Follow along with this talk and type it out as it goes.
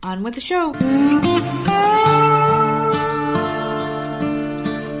On with the show.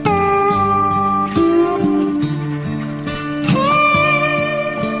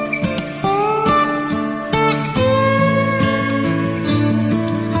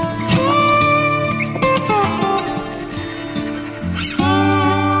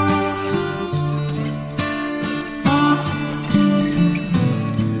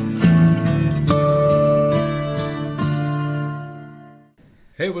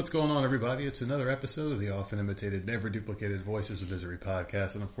 Hey, what's going on, everybody? It's another episode of the often imitated, never duplicated Voices of Misery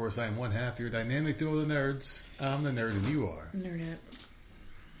podcast. And of course, I am one half your dynamic duo of the nerds. I'm the nerd and you are. Nerdette.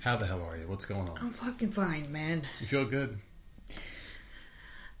 How the hell are you? What's going on? I'm fucking fine, man. You feel good?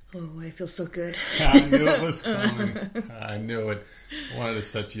 Oh, I feel so good. I knew it was coming. I knew it. I wanted to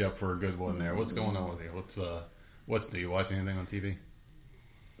set you up for a good one there. What's going on with you? What's new? You watching anything on TV?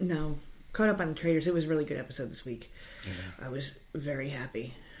 No. Caught up on the Traitors. It was a really good episode this week. Yeah. I was very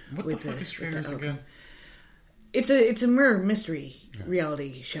happy. What the fuck is Traitors again? It's a murder mystery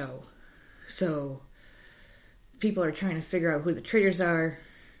reality show. So people are trying to figure out who the traitors are.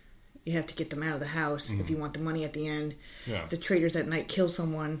 You have to get them out of the house if you want the money at the end. Yeah. The traitors at night kill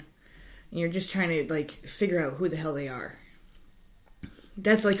someone. And you're just trying to figure out who the hell they are.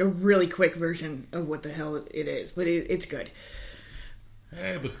 That's a really quick version of what the hell it is, but it's good.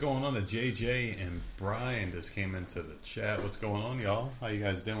 Hey, what's going on? The JJ and Brian just came into the chat. What's going on, y'all? How you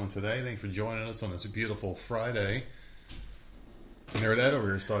guys doing today? Thanks for joining us on this beautiful Friday. Nerdette over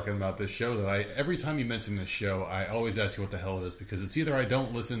here is talking about this show that every time you mention this show, I always ask you what the hell it is, because it's either I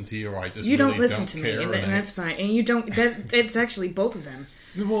don't listen to you or I just you really don't listen don't to care. me, and that's fine. And you don't. It's actually both of them.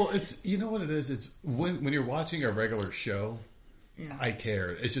 Well, you know what it is. It's when you're watching a regular show. Yeah. I care.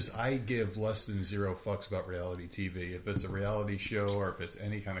 It's just I give less than zero fucks about reality TV. If it's a reality show or if it's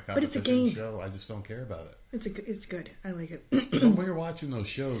any kind of competition show, I just don't care about it. It's good. I like it. But when you're watching those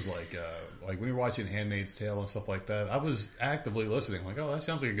shows, like when you're watching *Handmaid's Tale* and stuff like that, I was actively listening. Like, oh, that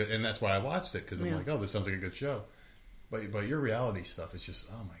sounds like a good, and that's why I watched it, because I'm like, oh, this sounds like a good show. But your reality stuff is just,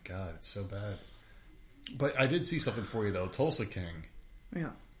 oh my god, it's so bad. But I did see something for you though. Tulsa King.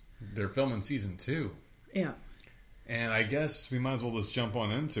 Yeah. They're filming season 2. Yeah. And I guess we might as well just jump on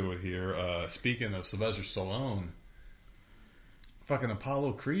into it here. Speaking of Sylvester Stallone, fucking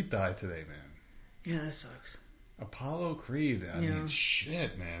Apollo Creed died today, man. Yeah, that sucks. Apollo Creed. I mean,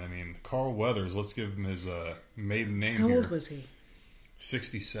 shit, man. I mean, Carl Weathers, let's give him his maiden name How here. old was he?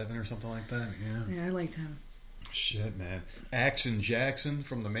 67 or something like that, yeah. Yeah, I liked him. Shit, man. Action Jackson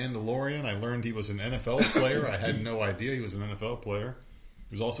from The Mandalorian. I learned he was an NFL player. I had no idea he was an NFL player.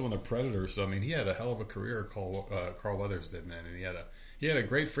 He was also in The Predator, so I mean, he had a hell of a career. Carl Weathers did, man, and he had a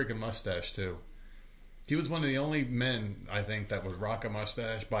great freaking mustache too. He was one of the only men, I think, that would rock a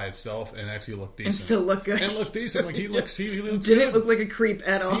mustache by itself and actually look decent, and still look good, and look decent. Like he looked didn't good. Look like a creep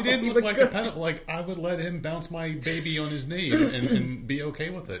at all. He didn't look like good. A pedophile. Like I would let him bounce my baby on his knee and be okay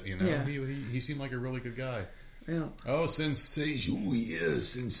with it. You know, he seemed like a really good guy. Yeah. Oh, sensation! Oh yeah,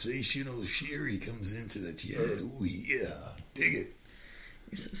 sensational Sherry comes into the chat. Oh yeah, dig it.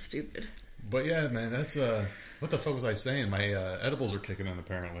 You're so stupid. But yeah, man, that's what the fuck was I saying? My edibles are kicking in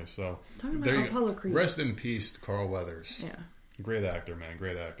apparently. So talking about Apollo Creed. Rest in peace, Carl Weathers. Yeah, great actor, man,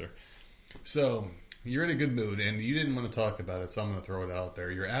 great actor. So you're in a good mood, and you didn't want to talk about it, so I'm going to throw it out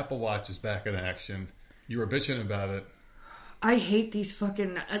there. Your Apple Watch is back in action. You were bitching about it. I hate these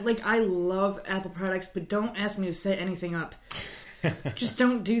fucking I love Apple products, but don't ask me to set anything up. Just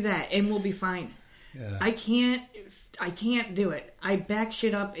don't do that, and we'll be fine. Yeah. I can't do it. I back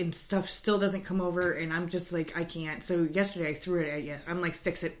shit up and stuff still doesn't come over, and I'm just like, I can't. So yesterday I threw it at you. I'm like,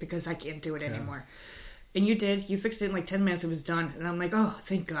 fix it, because I can't do it anymore. And you did. You fixed it in 10 minutes. It was done. And I'm like, oh,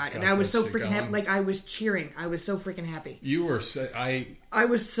 thank God. And I was so freaking happy. I was cheering. I was so freaking happy. You were... I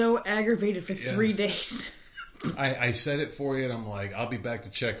was so aggravated for 3 days. I said it for you, and I'm like, I'll be back to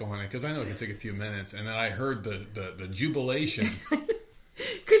check on it, because I know it can take a few minutes. And then I heard the jubilation...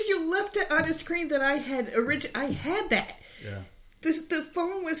 Because you left it on a screen that I had I had that. Yeah. The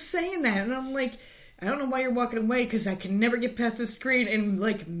phone was saying that, and I'm like, I don't know why you're walking away, because I can never get past the screen, and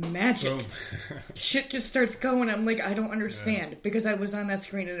magic, shit just starts going. I'm like, I don't understand, because I was on that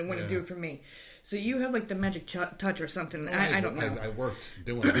screen and it wouldn't do it for me. So you have the magic touch or something. Well, I don't know. I worked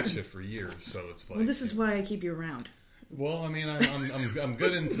doing this shit for years, so it's like. Well, this is why I keep you around. Well, I mean, I'm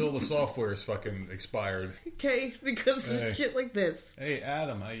good until the software is fucking expired. Okay, because of shit like this. Hey,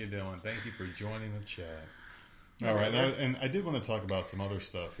 Adam, how you doing? Thank you for joining the chat. All right, and I did want to talk about some other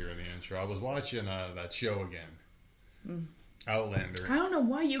stuff here in the intro. I was watching that show again, Outlander. I don't know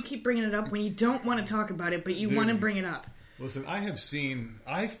why you keep bringing it up when you don't want to talk about it, but you want to bring it up. Listen,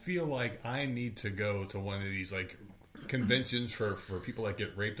 I feel like I need to go to one of these conventions for people that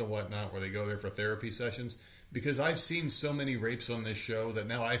get raped and whatnot, where they go there for therapy sessions. Because I've seen so many rapes on this show that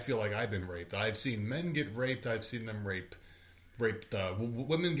now I feel like I've been raped. I've seen men get raped. I've seen them raped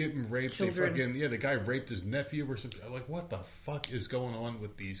women getting raped. Children. The guy raped his nephew or something. I'm like, what the fuck is going on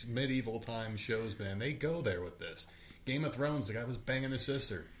with these medieval time shows, man? They go there with this. Game of Thrones, the guy was banging his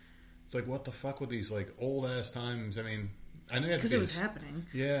sister. It's like, what the fuck with these like old ass times? I mean, I know because it was happening.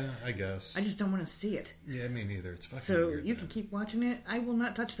 Yeah, I guess. I just don't want to see it. Yeah, me neither. It's fucking so weird. You can keep watching it. I will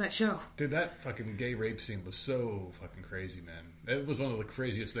not touch that show. Dude, that fucking gay rape scene was so fucking crazy, man. It was one of the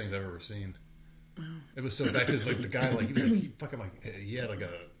craziest things I've ever seen. It was so bad because like the guy he fucking like he had like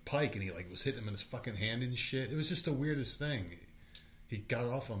a pike and he like was hitting him in his fucking hand and shit. It was just the weirdest thing. He got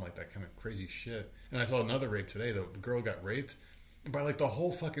off on like that kind of crazy shit. And I saw another rape today. The girl got raped by like the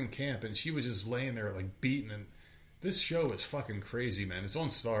whole fucking camp, and she was just laying there like beaten. And this show is fucking crazy, man. It's on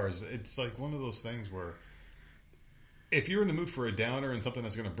Stars. It's like one of those things where if you're in the mood for a downer and something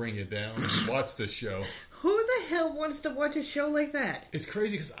that's going to bring you down, watch this show. Who the hell wants to watch a show like that? It's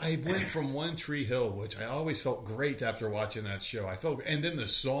crazy because I went from One Tree Hill, which I always felt great after watching that show. And then the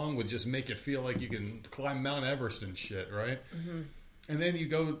song would just make you feel like you can climb Mount Everest and shit, right? Mm-hmm. And then you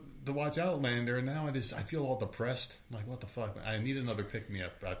go to watch Outlander, and now I feel all depressed. I'm like, what the fuck? I need another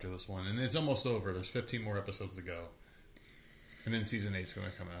pick-me-up after this one. And it's almost over. There's 15 more episodes to go. And then season 8's going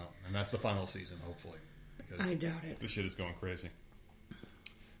to come out. And that's the final season, hopefully. I doubt it. This shit is going crazy.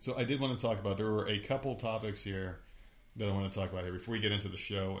 So I did want to talk about, there were a couple topics here that I want to talk about here before we get into the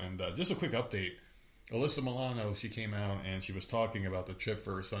show. And just a quick update. Alyssa Milano, she came out and she was talking about the trip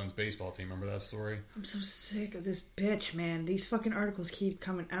for her son's baseball team. Remember that story? I'm so sick of this bitch, man. These fucking articles keep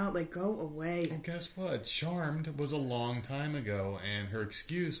coming out. Like, go away. And guess what? Charmed was a long time ago. And her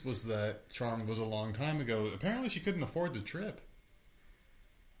excuse was that Charmed was a long time ago. Apparently she couldn't afford the trip.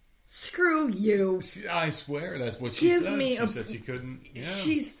 Screw you. I swear that's what she said. She said she couldn't.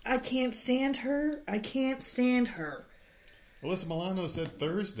 Yeah. I can't stand her. I can't stand her. Alyssa Milano said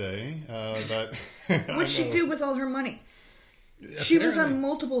Thursday that... What'd she do with all her money? Apparently, she was on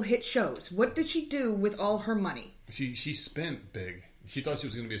multiple hit shows. What did she do with all her money? She spent big. She thought she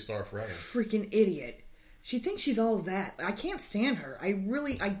was going to be a star forever. Freaking idiot. She thinks she's all that. I can't stand her.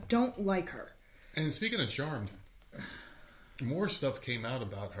 I don't like her. And speaking of Charmed... more stuff came out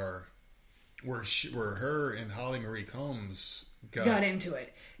about her, where her and Holly Marie Combs got into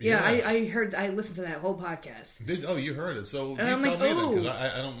it. Yeah. I listened to that whole podcast. You heard it? So and I'm like, because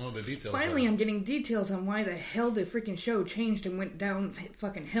I don't know the details. Finally, I'm getting details on why the hell the freaking show changed and went down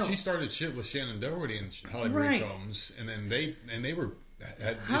fucking hill. She started shit with Shannon Doherty and Holly Marie Combs, and then they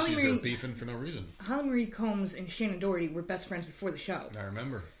had issues of beefing for no reason. Holly Marie Combs and Shannon Doherty were best friends before the show. I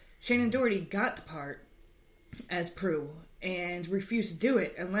remember. Shannon Doherty got the part as Prue and refused to do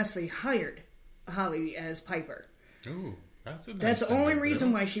it unless they hired Holly as Piper. Ooh, that's a nice That's the only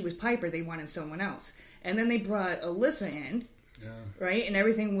reason why she was Piper. They wanted someone else. And then they brought Alyssa in, right? And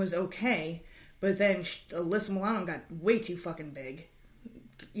everything was okay. But then Alyssa Milano got way too fucking big.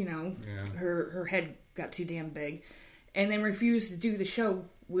 You know, her head got too damn big. And then refused to do the show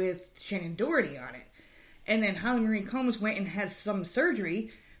with Shannon Doherty on it. And then Holly Marie Combs went and had some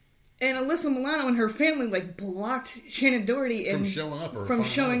surgery. And Alyssa Milano and her family blocked Shannon Doherty from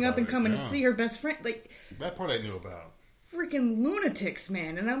showing up and coming to see her best friend. That part I knew about. Freaking lunatics,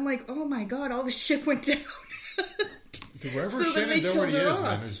 man! And I'm like, oh my god, all this shit went down. Wherever so Shannon Doherty is,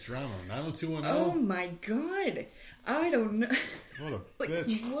 man, there's drama. 90210. Oh my god, I don't know. What a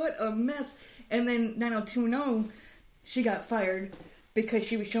bitch! What a mess. And then 90210, she got fired because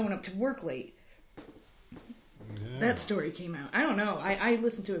she was showing up to work late. Yeah. That story came out. I don't know. I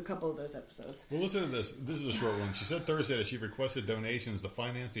listened to a couple of those episodes. Well, listen to this. This is a short one. She said Thursday that she requested donations to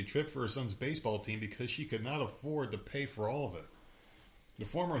finance a trip for her son's baseball team because she could not afford to pay for all of it. The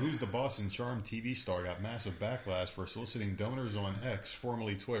former Who's the Boss and Charmed TV star got massive backlash for soliciting donors on X,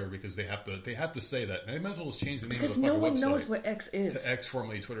 formerly Twitter, because they have to say that. They might as well just change the name of the fucking website. Because no one knows what X is. To X,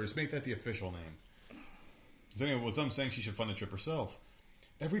 formerly Twitter. Just make that the official name. So anyway, what I'm saying, she should fund the trip herself.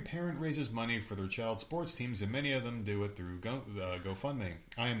 Every parent raises money for their child's sports teams, and many of them do it through GoFundMe.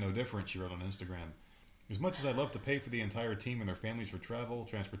 I am no different, she wrote on Instagram. As much as I love to pay for the entire team and their families for travel,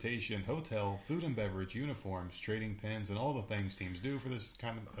 transportation, hotel, food and beverage, uniforms, trading pins, and all the things teams do for this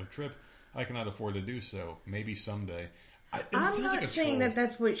kind of trip, I cannot afford to do so. Maybe someday. I'm not saying that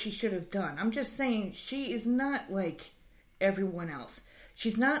that's what she should have done. I'm just saying she is not like everyone else.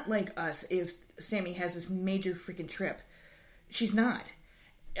 She's not like us if Sammy has this major freaking trip. She's not.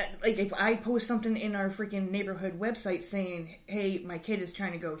 Like, if I post something in our freaking neighborhood website saying, hey, my kid is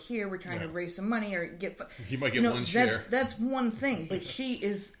trying to go here, we're trying to raise some money, or get... He might get one share. That's one thing, but she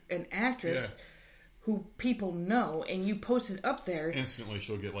is an actress who people know, and you post it up there. Instantly,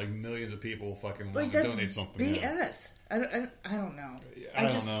 she'll get like millions of people fucking Like, want to donate something. BS. I don't know. I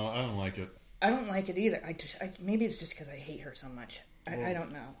don't know. I don't like it. I don't like it either. Maybe it's just because I hate her so much. I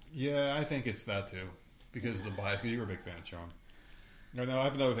don't know. Yeah, I think it's that too. Because of the bias. Because you were a big fan of Charm. Now, I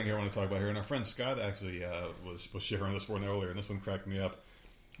have another thing here I want to talk about here. And our friend Scott actually was sharing this one earlier, and this one cracked me up.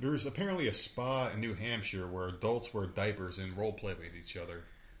 There's apparently a spa in New Hampshire where adults wear diapers and role play with each other.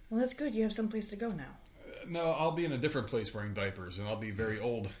 Well, that's good. You have someplace to go now. No, I'll be in a different place wearing diapers, and I'll be very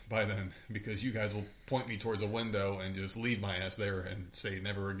old by then because you guys will point me towards a window and just leave my ass there and say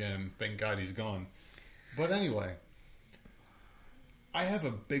never again. Thank God he's gone. But anyway, I have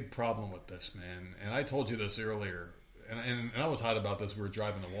a big problem with this, man. And I told you this earlier. And I was hot about this. We were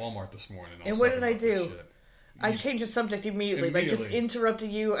driving to Walmart this morning. And what did I do? I changed the subject immediately. Like, just interrupted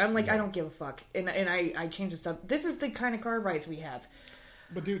you. I'm like, I don't give a fuck. And I changed the subject. This is the kind of car rides we have.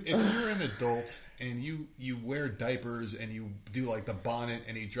 But dude, if you're an adult and you wear diapers and you do like the bonnet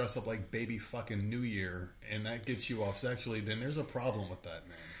and you dress up like baby fucking New Year and that gets you off sexually, then there's a problem with that,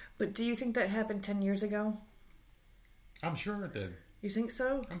 man. But do you think that happened 10 years ago? I'm sure it did. You think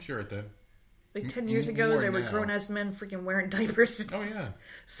so? I'm sure it did. Like 10 years ago, there were grown-ass men freaking wearing diapers. Oh, yeah.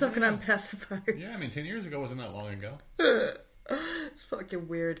 Sucking on pacifiers. Yeah, I mean, 10 years ago wasn't that long ago. It's fucking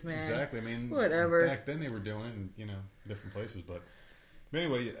weird, man. Exactly. I mean, whatever. Back then they were doing it in, different places. But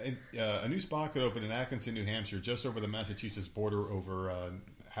anyway, a new spa could open in Atkinson, New Hampshire, just over the Massachusetts border over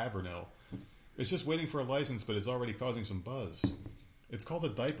Haverhill. It's just waiting for a license, but it's already causing some buzz. It's called a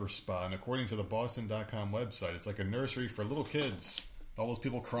diaper spa, and according to the Boston.com website, it's like a nursery for little kids. All those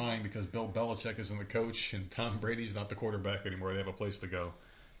people crying because Bill Belichick isn't the coach and Tom Brady's not the quarterback anymore. They have a place to go.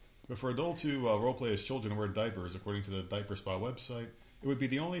 But for adults who roleplay as children and wear diapers, according to the Diaper Spa website, it would be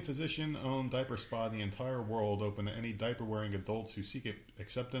the only physician-owned diaper spa in the entire world open to any diaper-wearing adults who seek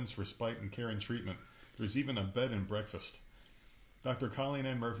acceptance, respite, and care and treatment. There's even a bed and breakfast. Dr. Colleen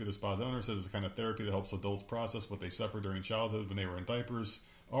Ann Murphy, the spa's owner, says it's the kind of therapy that helps adults process what they suffered during childhood when they were in diapers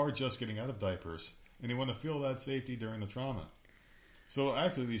or just getting out of diapers. And they want to feel that safety during the trauma. So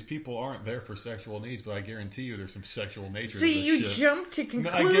actually, these people aren't there for sexual needs, but I guarantee you there's some sexual nature to this shit. See, you jumped to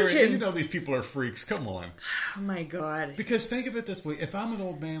conclusions. I guarantee these people are freaks. Come on. Oh, my God. Because think of it this way. If I'm an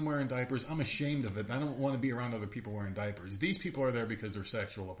old man wearing diapers, I'm ashamed of it. I don't want to be around other people wearing diapers. These people are there because they're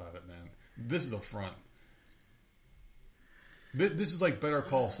sexual about it, man. This is a front. This is like Better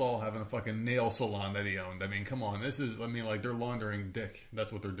Call Saul having a fucking nail salon that he owned. I mean, come on. Like they're laundering dick.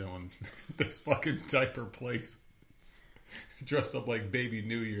 That's what they're doing. This fucking diaper place. Dressed up like baby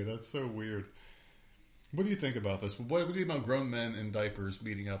New Year. That's so weird. What do you think about this? What do you think about grown men in diapers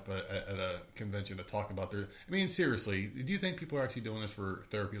meeting up at a convention to talk about their... I mean, seriously, do you think people are actually doing this for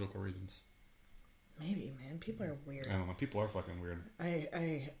therapeutical reasons? Maybe, man. People are weird. I don't know. People are fucking weird. I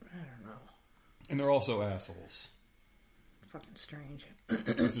don't know. And they're also assholes. Fucking strange.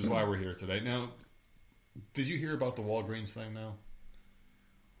 Which is why we're here today. Now, did you hear about the Walgreens thing now?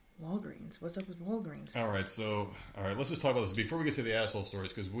 Walgreens? What's up with Walgreens? All right, let's just talk about this before we get to the asshole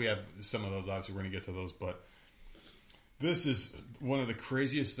stories, because we have some of those. Obviously, we're going to get to those, but this is one of the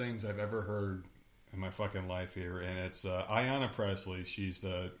craziest things I've ever heard in my fucking life here, and it's Ayanna Pressley. She's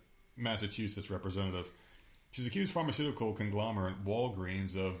the Massachusetts representative. She's accused pharmaceutical conglomerate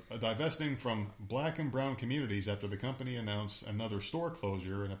Walgreens of divesting from black and brown communities after the company announced another store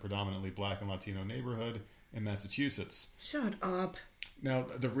closure in a predominantly black and Latino neighborhood in Massachusetts. Shut up. Now,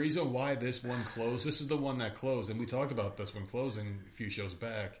 the reason why this one closed, this is the one that closed, and we talked about this one closing a few shows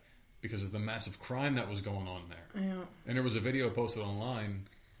back because of the massive crime that was going on there. Yeah. And there was a video posted online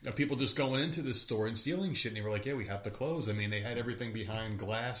of people just going into this store and stealing shit, and they were like, yeah, we have to close. I mean, they had everything behind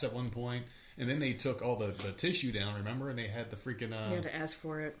glass at one point, and then they took all the tissue down, remember? And they had the freaking... you had to ask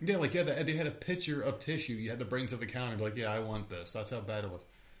for it. Yeah, they had a picture of tissue you had to bring to the counter and be like, yeah, I want this. That's how bad it was.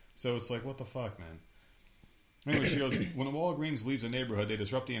 So it's like, what the fuck, man? Anyway, she goes, when Walgreens leaves a neighborhood, they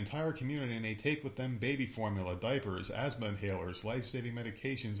disrupt the entire community and they take with them baby formula, diapers, asthma inhalers, life-saving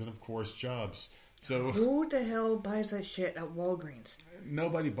medications, and of course, jobs. So who the hell buys that shit at Walgreens?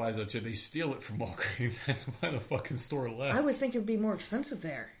 Nobody buys that shit. They steal it from Walgreens. That's why the fucking store left. I would think it would be more expensive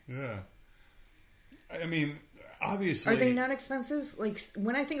there. Yeah. I mean, obviously... Are they not expensive? Like,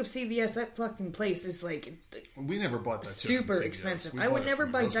 when I think of CVS, that fucking place is like... We never bought that shit super expensive. I would never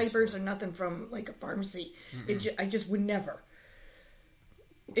buy diapers or nothing from, like, a pharmacy. I just would never.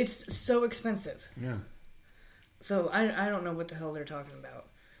 It's so expensive. Yeah. So, I don't know what the hell they're talking about.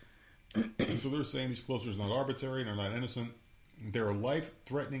 So they're saying these closures are not arbitrary and are not innocent. They're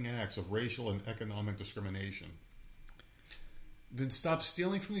life-threatening acts of racial and economic discrimination. Then stop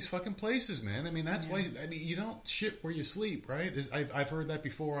stealing from these fucking places, man. I mean, that's why... I mean, you don't shit where you sleep, right? I've heard that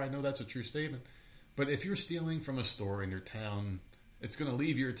before. I know that's a true statement. But if you're stealing from a store in your town, it's going to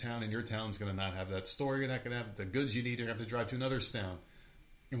leave your town, and your town's going to not have that store. You're not going to have the goods you need. You're going to have to drive to another town.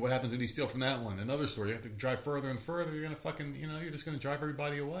 And what happens when you steal from that one? Another store. You have to drive further and further. You're going to fucking, you're just going to drive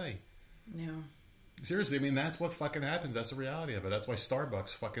everybody away. Yeah. Seriously, I mean, that's what fucking happens. That's the reality of it. That's why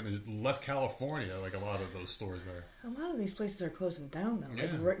Starbucks fucking left California, like a lot of those stores there. A lot of these places are closing down now.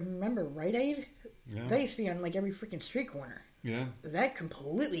 Yeah. Like, remember Rite Aid? Yeah. That used to be on like every freaking street corner. Yeah. That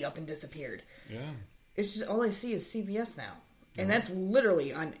completely up and disappeared. Yeah. It's just all I see is CVS now. And that's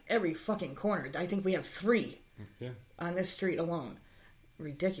literally on every fucking corner. I think we have 3 on this street alone.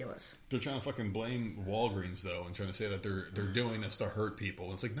 Ridiculous. They're trying to fucking blame Walgreens, though, and trying to say that they're doing this to hurt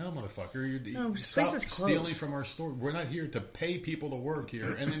people. It's like, no, motherfucker, you stop stealing from our store. We're not here to pay people to work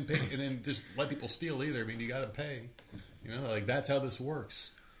here and then just let people steal either. I mean, you got to pay. Like that's how this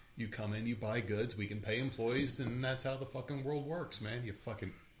works. You come in, you buy goods, we can pay employees, and that's how the fucking world works, man. You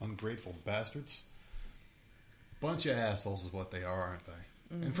fucking ungrateful bastards. Bunch of assholes is what they are, aren't they?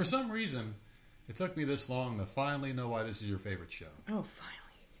 Mm-hmm. And for some reason, it took me this long to finally know why this is your favorite show. Oh,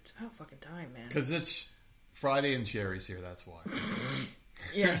 finally. It's about fucking time, man. Because it's Friday and Cherry's here, that's why.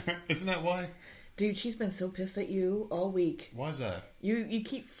 Yeah. Isn't that why? Dude, she's been so pissed at you all week. Why's that? You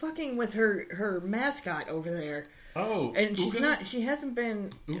keep fucking with her mascot over there. Oh, and Uga? She hasn't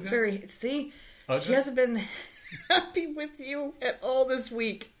been Uga? very, see? Uga? She hasn't been happy with you at all this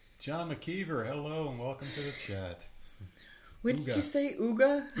week. John McKeever, hello and welcome to the chat. What did you say,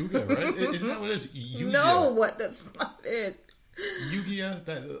 Uga? Uga, right? Isn't that what it is? Yugia. No, that's not it. Yugia?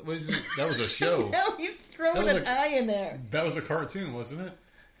 That was a show. No, he's throwing an I in there. That was a cartoon, wasn't it?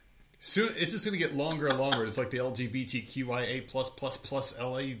 Soon, it's just going to get longer and longer. It's like the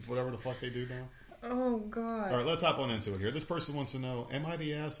LGBTQIA+++LA, whatever the fuck they do now. Oh, God. All right, let's hop on into it here. This person wants to know, am I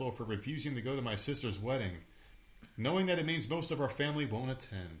the asshole for refusing to go to my sister's wedding, knowing that it means most of our family won't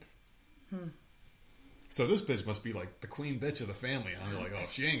attend? So this bitch must be like the queen bitch of the family. Huh? You're like, oh,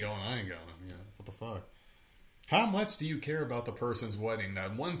 if she ain't going, I ain't going. What the fuck? How much do you care about the person's wedding?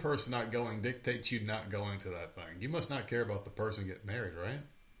 That one person not going dictates you not going to that thing. You must not care about the person getting married, right?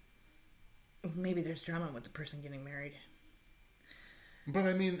 Maybe there's drama with the person getting married. But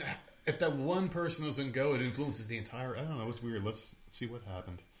I mean, if that one person doesn't go, it influences the entire... I don't know, it's weird. Let's see what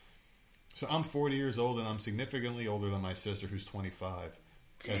happened. So I'm 40 years old and I'm significantly older than my sister who's 25.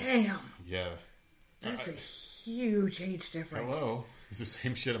 Damn. Yeah. That's a huge age difference. Hello. It's the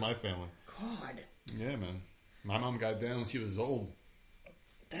same shit in my family. God. Yeah, man. My mom got down when she was old.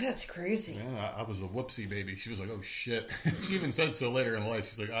 That's crazy. Yeah, I was a whoopsie baby. She was like, oh shit. She even said so later in life.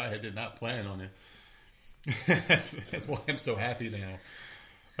 She's like, I did not plan on it. That's why I'm so happy now.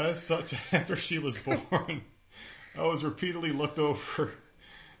 After she was born, I was repeatedly looked over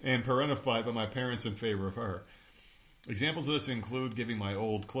and parentified by my parents in favor of her. Examples of this include giving my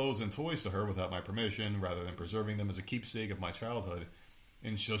old clothes and toys to her without my permission, rather than preserving them as a keepsake of my childhood.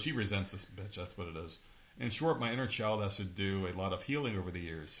 And so she resents this bitch, that's what it is. In short, my inner child has to do a lot of healing over the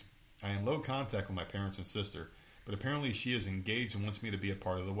years. I am in low contact with my parents and sister, but apparently she is engaged and wants me to be a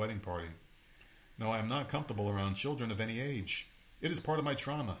part of the wedding party. No, I am not comfortable around children of any age. It is part of my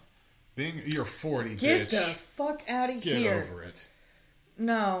trauma. You're 40, Get bitch. the fuck out of here. Get over it.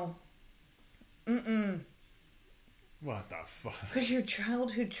 No. What the fuck? Because your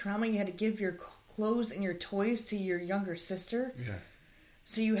childhood trauma, you had to give your clothes and your toys to your younger sister? Yeah.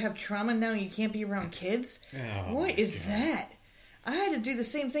 So you have trauma now, you can't be around kids? Oh, what is that? I had to do the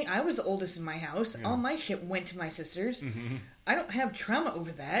same thing. I was the oldest in my house. Yeah. All my shit went to my sisters. Mm-hmm. I don't have trauma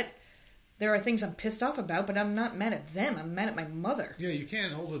over that. There are things I'm pissed off about, but I'm not mad at them. I'm mad at my mother. Yeah, you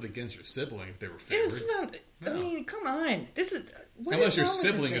can't hold it against your sibling if they were favored. It's not... No. I mean, come on. This is... Unless your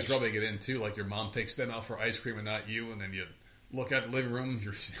sibling is rubbing it in, too. Like your mom takes them out for ice cream and not you, and then you look at the living room,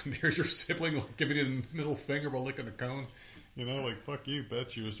 there's your sibling like, giving you the middle finger while licking the cone. Like, fuck you,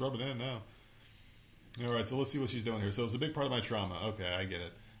 bitch. You're just rubbing it in now. Alright, so let's see what she's doing here. So it's a big part of my trauma. Okay, I get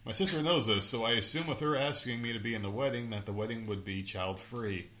it. My sister knows this, so I assume with her asking me to be in the wedding, that the wedding would be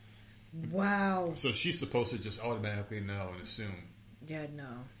child-free. Wow. So she's supposed to just automatically know and assume. Yeah, no.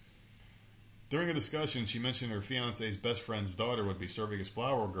 During a discussion, she mentioned her fiancé's best friend's daughter would be serving as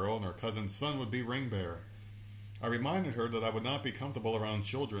flower girl and her cousin's son would be ring bearer. I reminded her that I would not be comfortable around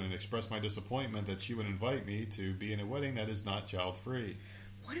children and expressed my disappointment that she would invite me to be in a wedding that is not child-free.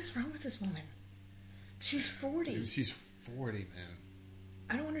 What is wrong with this woman? She's 40. Dude, she's 40, man.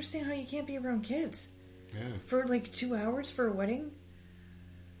 I don't understand how you can't be around kids. Yeah. For like 2 hours for a wedding?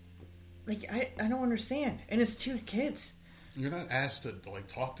 Like, I don't understand. And it's 2 kids. You're not asked to, like,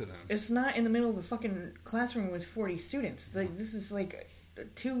 talk to them. It's not in the middle of a fucking classroom with 40 students. Like, this is like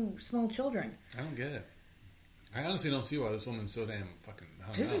 2 small children. I don't get it. I honestly don't see why this woman's so damn fucking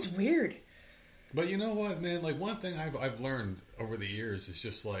hung This up. is weird. But you know what, man? Like, one thing I've learned over the years is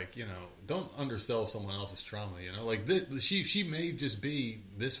just like, don't undersell someone else's trauma. Like she may just be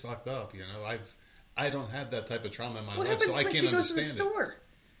this fucked up. I don't have that type of trauma in my life, so I can't understand to the store?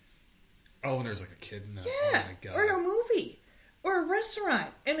 Oh, and there's like a kid in that. Yeah, oh my God. Or a movie. Or a restaurant,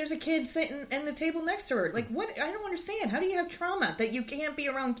 and there's a kid sitting at the table next to her. Like, what? I don't understand. How do you have trauma that you can't be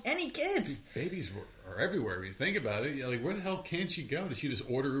around any kids? Babies are everywhere. When you think about it, like, where the hell can she go? Does she just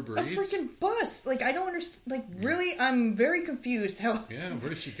order Uber Eats? A freaking bus. Like, I don't understand. Like, really, I'm very confused. How? Yeah, where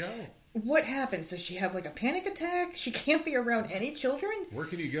does she go? What happens? Does she have like a panic attack? She can't be around any children? Where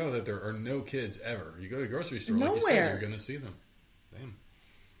can you go that there are no kids ever? You go to the grocery store, Nowhere. like you said, you're going to see them. Damn.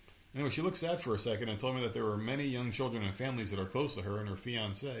 Anyway, she looked sad for a second and told me that there were many young children and families that are close to her and her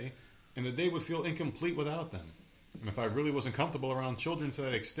fiancé, and that they would feel incomplete without them. And if I really wasn't comfortable around children to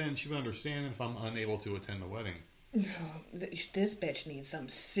that extent, she would understand if I'm unable to attend the wedding. This bitch needs some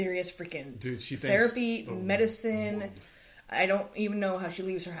serious freaking therapy, medicine. I don't even know how she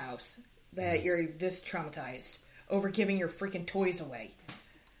leaves her house. That you're this traumatized over giving your freaking toys away.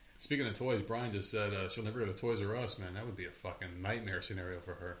 Speaking of toys, Brian just said she'll never go to Toys R Us, man. That would be a fucking nightmare scenario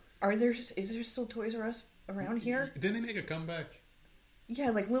for her. Is there still Toys R Us around here? Didn't they make a comeback? Yeah,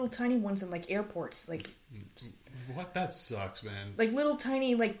 like little tiny ones in like airports. Like, what? That sucks, man. Like little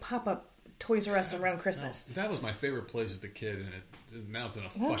tiny like pop-up Toys R Us around Christmas. That was my favorite place as a kid, and now it's in a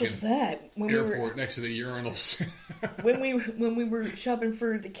Not fucking just that. airport next to the urinals. when we were shopping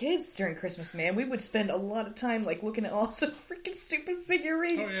for the kids during Christmas, man, we would spend a lot of time like looking at all the freaking stupid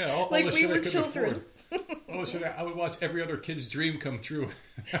figurines. Oh yeah, all like the we shit were I couldn't children. afford. Oh shit! I would watch every other kid's dream come true.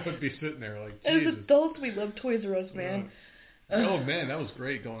 I would be sitting there like, as Jesus. adults, we love Toys R Us, man. Oh man, that was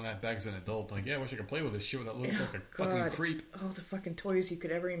great going that back as an adult. Like, yeah, I wish I could play with this shit without looking like a fucking creep. All the fucking toys you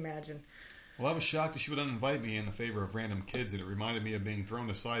could ever imagine. Well, I was shocked that she would uninvite me in the favor of random kids, and it reminded me of being thrown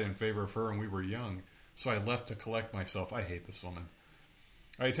aside in favor of her when we were young. So I left to collect myself. I hate this woman.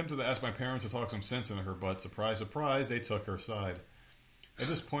 I attempted to ask my parents to talk some sense into her, but surprise, surprise, they took her side. At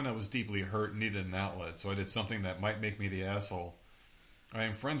this point, I was deeply hurt and needed an outlet, so I did something that might make me the asshole. I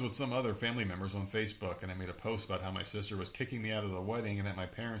am friends with some other family members on Facebook, and I made a post about how my sister was kicking me out of the wedding and that my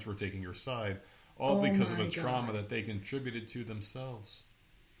parents were taking her side, all because of the trauma that they contributed to themselves.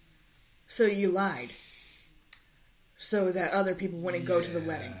 So you lied. So that other people wouldn't go to the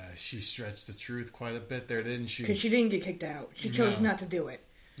wedding. She stretched the truth quite a bit there, didn't she? Because she didn't get kicked out. She chose not to do it.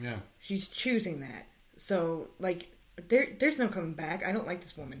 Yeah. She's choosing that. So, like, there's no coming back. I don't like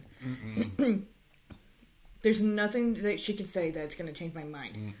this woman. There's nothing that she can say that's going to change my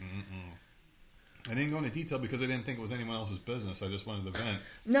mind. I didn't go into detail because I didn't think it was anyone else's business. I just wanted to vent.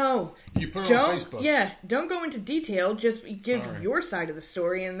 No. You put it on Facebook. Yeah, don't go into detail. Just give your side of the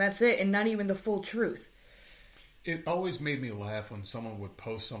story, and that's it, and not even the full truth. It always made me laugh when someone would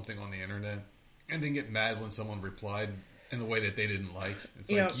post something on the internet and then get mad when someone replied in a way that they didn't like.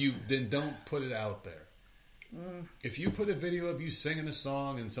 It's like, then don't put it out there. If you put a video of you singing a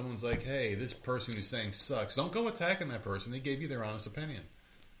song and someone's like, hey, this person who's saying sucks, don't go attacking that person. They gave you their honest opinion.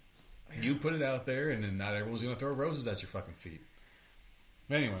 You put it out there, and then not everyone's going to throw roses at your fucking feet.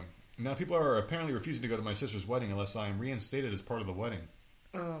 Anyway, now people are apparently refusing to go to my sister's wedding unless I am reinstated as part of the wedding.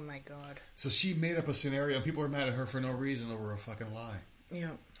 Oh, my God. So she made up a scenario, and people are mad at her for no reason over a fucking lie.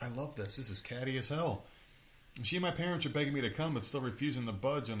 Yeah. I love this. This is catty as hell. She and my parents are begging me to come, but still refusing to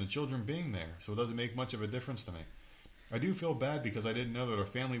budge on the children being there, so it doesn't make much of a difference to me. I do feel bad because I didn't know that our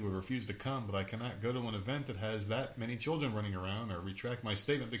family would refuse to come, but I cannot go to an event that has that many children running around or retract my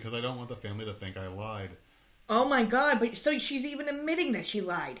statement because I don't want the family to think I lied. Oh my God, but so she's even admitting that she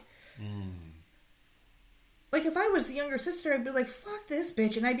lied. Like, if I was the younger sister, I'd be like, fuck this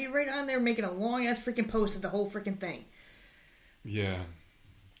bitch, and I'd be right on there making a long-ass freaking post of the whole freaking thing. Yeah.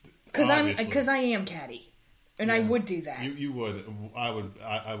 Because I am catty. And I would do that. You would. I will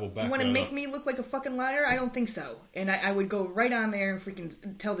back You want to that make up. me look like a fucking liar? I don't think so. And I would go right on there and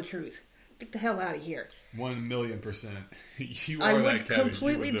freaking tell the truth. Get the hell out of here. 1,000,000%. You are I that would catty.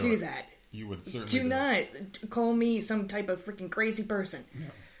 completely do that. You would certainly do not call me some type of freaking crazy person.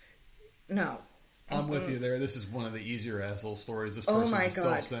 No. I'm with you there. This is one of the easier asshole stories. This person is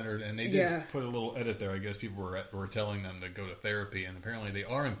self-centered, and they did put a little edit there. I guess people were telling them to go to therapy, and apparently they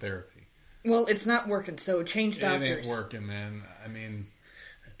are in therapy. Well, it's not working, so change doctors. It ain't working, man. I mean,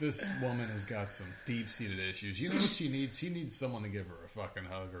 this woman has got some deep-seated issues. You know what she needs? She needs someone to give her a fucking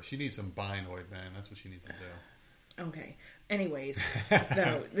hug, or she needs some Binoid, man. That's what she needs to do. Okay. Anyways,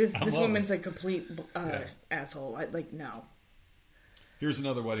 no, this woman's a complete asshole. No. Here's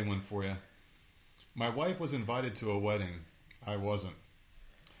another wedding one for you. My wife was invited to a wedding. I wasn't.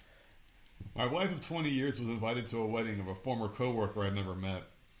 My wife of 20 years was invited to a wedding of a former coworker I'd never met.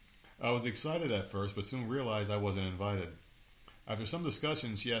 I was excited at first, but soon realized I wasn't invited. After some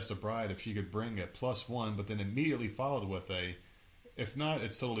discussion, she asked the bride if she could bring a +1, but then immediately followed with a, if not,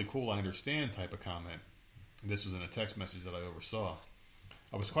 it's totally cool, I understand type of comment. This was in a text message that I oversaw.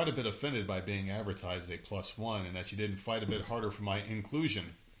 I was quite a bit offended by being advertised as a +1 and that she didn't fight a bit harder for my inclusion.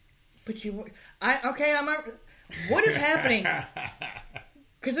 But what is happening?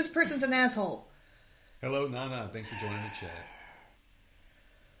 Because this person's an asshole. Hello, Nana. Thanks for joining the chat.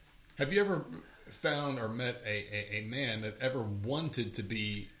 Have you ever found or met a man that ever wanted to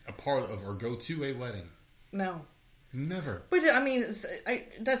be a part of or go to a wedding? No. Never. But I mean,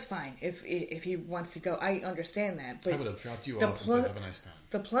 that's fine if he wants to go. I understand that. But I would have dropped you off and said, "Have a nice time."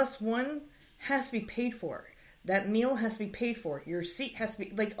 The +1 has to be paid for. That meal has to be paid for. Your seat has to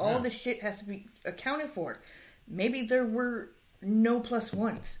be all the shit has to be accounted for. Maybe there were no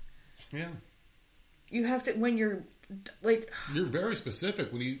 +1s. Yeah. You have to when you're You're very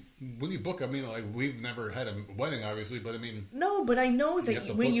specific when you book. I mean, like we've never had a wedding, obviously, but I mean. No, but I know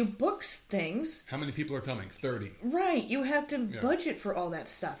that when you book things. How many people are coming? 30. Right. You have to budget for all that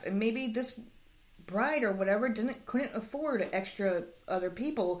stuff, and maybe this bride or whatever couldn't afford extra other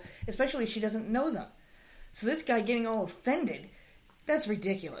people, especially if she doesn't know them. So this guy getting all offended, that's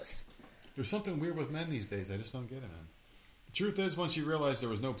ridiculous. There's something weird with men these days. I just don't get it, man. The truth is, once she realized there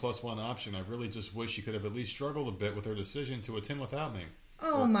was no +1 option, I really just wish she could have at least struggled a bit with her decision to attend without me.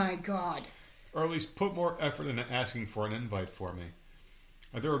 Oh my God. Or at least put more effort into asking for an invite for me.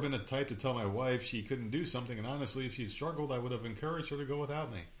 I've never been the type to tell my wife she couldn't do something, and honestly, if she'd struggled, I would have encouraged her to go without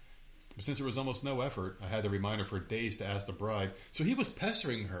me. But since there was almost no effort, I had to remind her for days to ask the bride. So he was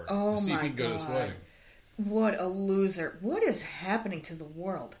pestering her to see if he'd go to this wedding. What a loser. What is happening to the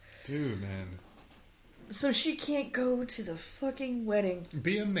world? Dude, man. So she can't go to the fucking wedding.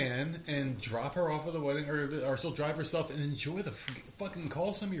 Be a man and drop her off at the wedding, or still drive herself and enjoy the fucking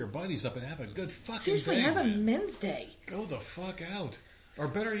call some of your buddies up and have a good fucking Seriously, day. Seriously, have a men's day. Go the fuck out. Or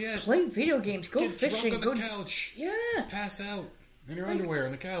better yet, play video games, go get fishing. Drunk on the couch. Yeah. Pass out in your underwear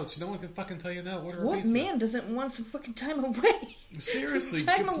on the couch. No one can fucking tell you no. Order what a pizza. man doesn't want some fucking time away? Seriously,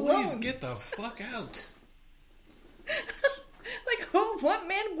 time please alone. Get the fuck out. What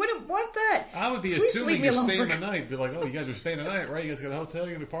man wouldn't want that? I would be Please assuming you're staying the night. Be like, oh, you guys are staying the night, right? You guys got a hotel,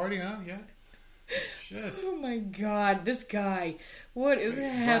 you're going to party, huh? Yeah. Shit. Oh my God, this guy. What is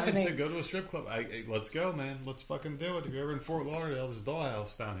happening? Brian said go to a strip club. Let's go, man. Let's fucking do it. If you're ever in Fort Lauderdale, there's a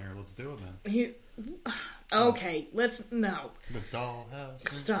dollhouse down here. Let's do it, man. Okay, no. The dollhouse.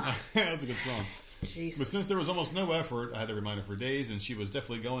 Stop. That's a good song. Jesus. But since there was almost no effort, I had to remind her for days, and she was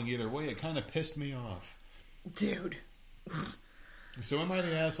definitely going either way. It kind of pissed me off. Dude. So am I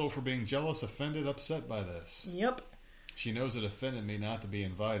the asshole for being jealous, offended, upset by this? Yep. She knows it offended me not to be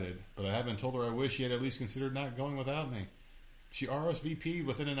invited, but I haven't told her I wish she had at least considered not going without me. She RSVP'd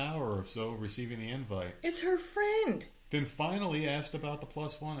within an hour or so of receiving the invite. It's her friend. Then finally asked about the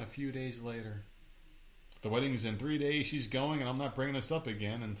 +1 a few days later. The wedding's in 3 days. She's going, and I'm not bringing this up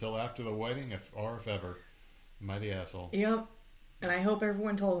again until after the wedding, if ever. Am I the asshole? Yep. And I hope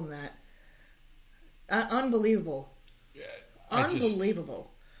everyone told him that. Unbelievable. Yeah,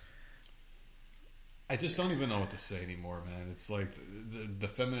 Unbelievable. I just don't even know what to say anymore, man. It's like the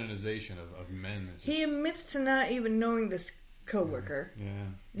feminization of men. Is just... He admits to not even knowing this coworker. Yeah.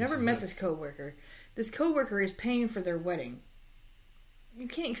 Never met this coworker. This coworker is paying for their wedding. You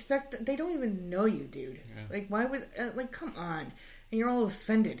can't expect that. They don't even know you, dude. Yeah. Like, why would... come on. And you're all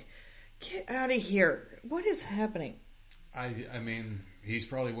offended. Get out of here. What is happening? I mean, he's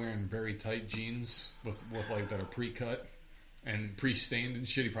probably wearing very tight jeans with like that are pre-cut and pre-stained and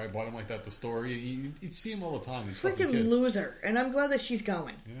shit. He probably bought them like that at the store. You'd see him all the time. These fucking kids. Loser. And I'm glad that she's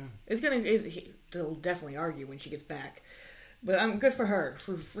going. Yeah. They'll definitely argue when she gets back. But I'm good for her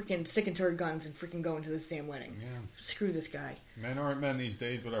for freaking sticking to her guns and freaking going to this damn wedding. Yeah. Screw this guy. Men aren't men these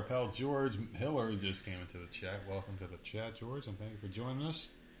days, but our pal George Hillary just came into the chat. Welcome to the chat, George, and thank you for joining us.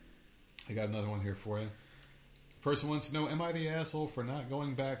 I got another one here for you. Person wants to know, am I the asshole for not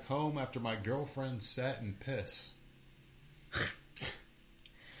going back home after my girlfriend sat in piss?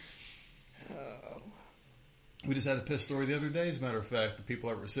 We just had a piss story the other day, as a matter of fact. The people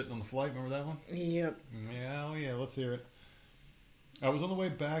that were sitting on the flight, remember that one? Yep. Yeah, let's hear it. I was on the way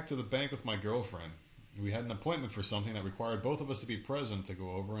back to the bank with my girlfriend. We had an appointment for something that required both of us to be present to go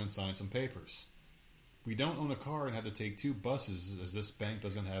over and sign some papers. We don't own a car and had to take 2 buses as this bank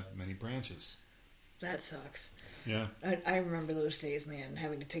doesn't have many branches. That sucks. Yeah. I remember those days, man,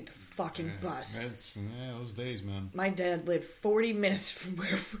 having to take the fucking bus. Those days, man. My dad lived 40 minutes from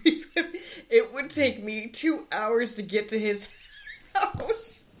where we lived. It would take me 2 hours to get to his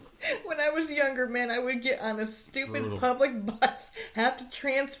house. When I was younger, man, I would get on a stupid Brutal. public bus, have to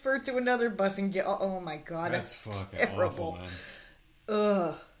transfer to another bus, and get. Oh my god, That's fucking terrible. awful, man.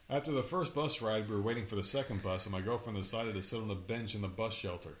 Ugh. After the first bus ride, we were waiting for the second bus, and my girlfriend decided to sit on a bench in the bus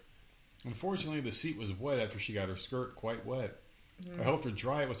shelter. Unfortunately, the seat was wet after she got her skirt quite wet. I helped her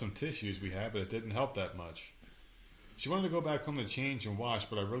dry it with some tissues we had, but it didn't help that much. She wanted to go back home to change and wash,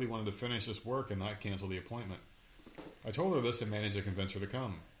 but I really wanted to finish this work and not cancel the appointment. I told her this and managed to convince her to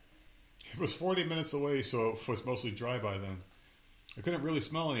come. It was 40 minutes away, so it was mostly dry by then. I couldn't really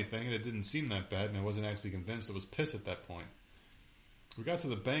smell anything, and it didn't seem that bad, and I wasn't actually convinced it was piss at that point. We got to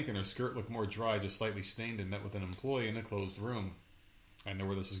the bank, and her skirt looked more dry, just slightly stained, and met with an employee in a closed room. I know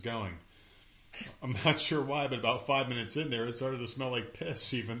where this is going. I'm not sure why, but about 5 minutes in there, it started to smell like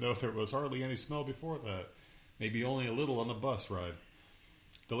piss, even though there was hardly any smell before that. Maybe only a little on the bus ride.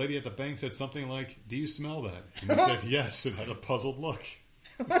 The lady at the bank said something like, "Do you smell that?" And he said yes, and had a puzzled look.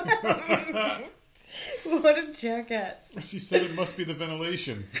 What a jackass. She said it must be the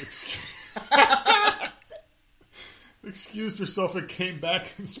ventilation. Excused herself and came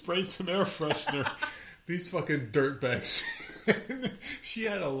back and sprayed some air freshener. These fucking dirtbags. She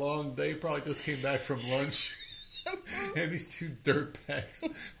had a long day, probably just came back from lunch. And these two dirtbags,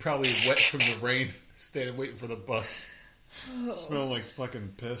 probably wet from the rain, standing waiting for the bus. Smell like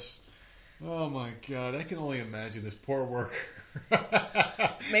fucking piss. Oh my god, I can only imagine this poor worker.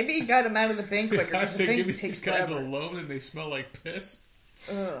 Maybe he got him out of the bank quicker. I The say, bank give me takes these guys forever. alone and they smell like piss.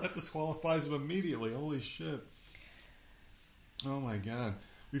 Ugh. That disqualifies them immediately. Holy shit. Oh my god.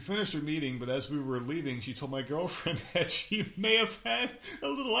 We finished our meeting, but as we were leaving, she told my girlfriend that she may have had a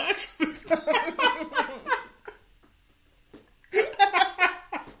little accident.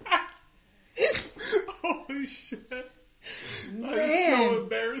 Holy shit. That's so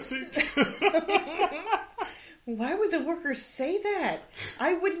embarrassing. Why would the workers say that?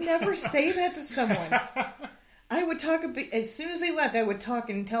 I would never say that to someone. I would talk as soon as they left. I would talk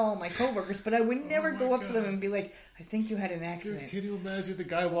and tell all my coworkers, but I would never go up to them and be like, "I think you had an accident." Dude, can you imagine the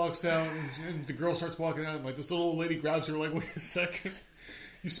guy walks out and the girl starts walking out and like this little old lady grabs her like, "Wait a second,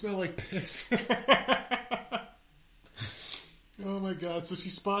 you smell like piss." Oh my god! So she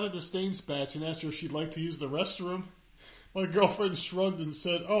spotted the stain patch and asked her if she'd like to use the restroom. My girlfriend shrugged and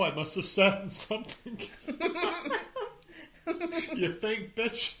said, "Oh, I must have sat in something." You think,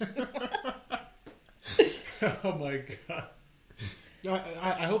 bitch? Oh my god!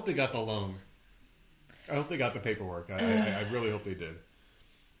 I hope they got the loan. I hope they got the paperwork. I really hope they did.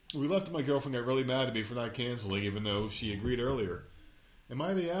 We left and my girlfriend got really mad at me for not canceling, even though she agreed earlier. Am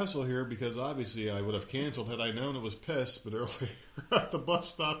I the asshole here? Because obviously I would have canceled had I known it was piss, but earlier at the bus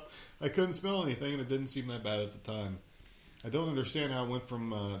stop I couldn't smell anything and it didn't seem that bad at the time. I don't understand how it went from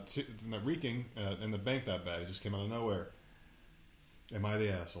not reeking in the bank that bad. It just came out of nowhere. Am I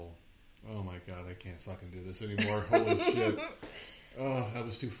the asshole? Oh my god, I can't fucking do this anymore. Holy shit. Oh, that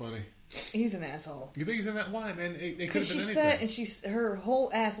was too funny. He's an asshole. You think he's in that? Why, man? It could have been she anything. sat and her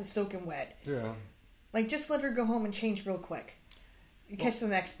whole ass is soaking wet. Yeah. Like, just let her go home and change real quick. You catch the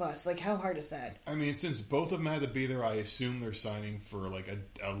next bus. Like, how hard is that? I mean, since both of them had to be there, I assume they're signing for like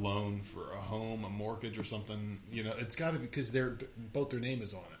a loan for a home, a mortgage, or something. You know, it's got to be because both their name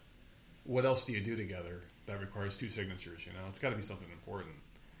is on it. What else do you do together that requires two signatures? You know, it's got to be something important.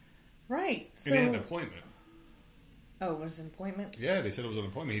 Right. So, And they had an appointment. Oh, was it an appointment? Yeah, they said it was an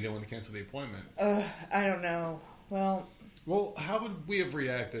appointment. He didn't want to cancel the appointment. I don't know. Well, how would we have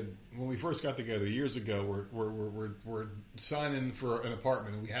reacted when we first got together years ago? We're signing for an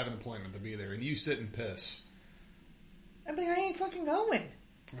apartment and we have an appointment to be there, and you sit and piss. I mean, I ain't fucking going.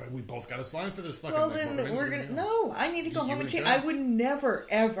 We both got to sign for this fucking. Well, then we're gonna. No, I need to go home and change. I would never,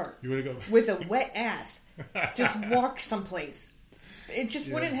 ever, you would go with a wet ass, just walk someplace. It just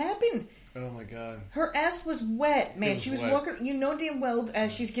wouldn't happen. Oh my god. Her ass was wet, man. Was she was wet. walking. You know damn well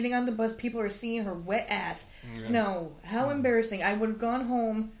as she's getting on the bus, people are seeing her wet ass. Yeah. No, how embarrassing! I would have gone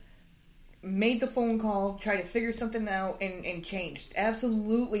home, made the phone call, tried to figure something out, and changed.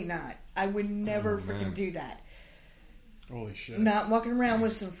 Absolutely not. I would never freaking do that. Holy shit. Not walking around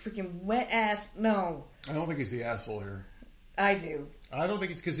with some freaking wet ass. No. I don't think he's the asshole here. I do. I don't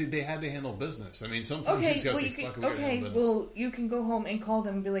think it's because they had to handle business. I mean, sometimes you Okay, just got well, to you say, can, fuck it, we gotta handle business. well, you can go home and call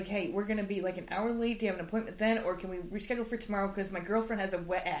them and be like, hey, we're going to be like an hour late. Do you have an appointment then? Or can we reschedule for tomorrow because my girlfriend has a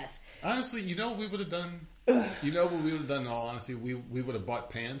wet ass? Honestly, you know what we would have done? You know what we would have done in all honesty? We would have bought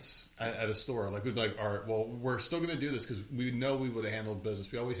pants at a store. Like, we'd be like, all right, well, we're still going to do this because we know we would have handled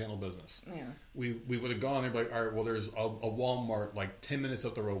business. We always handle business. Yeah. We would have gone there and be like, all right, well, there's a Walmart like 10 minutes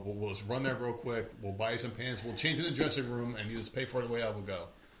up the road. We'll just run there real quick. We'll buy you some pants. We'll change in the dressing room and you just pay for it the way I will go.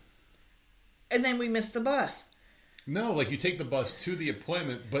 And then we missed the bus. No, like you take the bus to the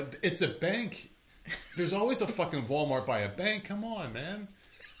appointment, but it's a bank. There's always a fucking Walmart by a bank. Come on, man.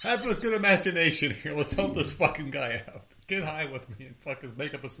 Have a good imagination here. Let's help this fucking guy out. Get high with me and fucking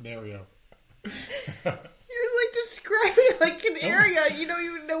make up a scenario. You're like describing like an area. You don't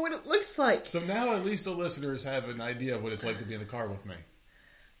even know what it looks like. So now at least the listeners have an idea of what it's like to be in the car with me.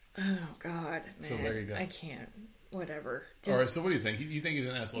 Oh, God, man. So there you go. I can't. Whatever. All right, so what do you think? You think he's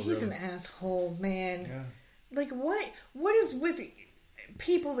an asshole? He's really? an asshole, man. Yeah. Like, what is with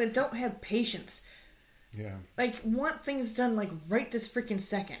people that don't have patience? Yeah. Like, want things done, like, right this freaking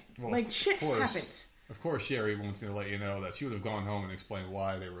second. Well, like, shit happens. Of course, Sherry wants me to let you know that she would have gone home and explained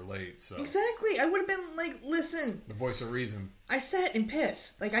why they were late. So Exactly. I would have been like, listen. the voice of reason. I sat and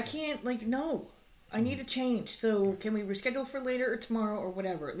pissed. Like, I can't, like, no. I need to change. So, can we reschedule for later or tomorrow or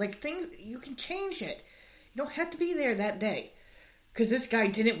whatever? Like, things, you can change it. You don't have to be there that day. Because this guy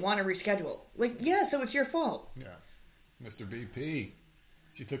didn't want to reschedule. Like, yeah, so it's your fault. Yeah. Mr. BP.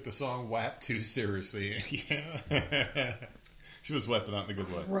 She took the song WAP too seriously. Yeah. She was weapon out in a good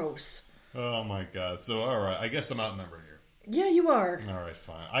way. Gross. Oh, my God. So, all right. I guess I'm outnumbered here. Yeah, you are. All right,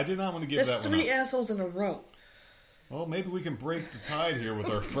 fine. I did not want to give That's that one up. 3 assholes in a row. Well, maybe we can break the tide here with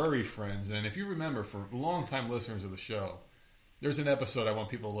our furry friends. And if you remember, for long-time listeners of the show, there's an episode I want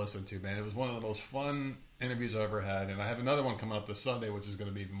people to listen to, man. It was one of the most fun interviews I ever had. And I have another one coming up this Sunday, which is going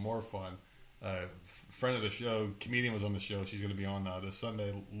to be even more fun. Friend of the show, comedian was on the show. She's going to be on this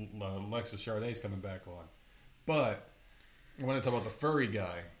Sunday. Alexis Chardet's coming back on. But I want to talk about the furry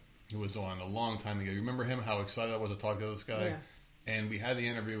guy who was on a long time ago. You remember him? How excited I was to talk to this guy? Yeah. And we had the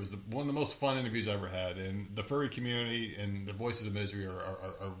interview. It was one of the most fun interviews I ever had. And the furry community and the Voices of Misery are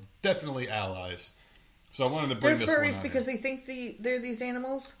definitely allies. So I wanted to bring They're this one furries on because here. they think they're these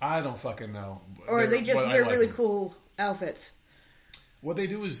animals? I don't fucking know. Or they just wear really them. cool outfits. What they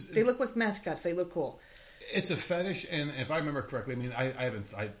do is... They look like mascots. They look cool. It's a fetish, and if I remember correctly, I mean,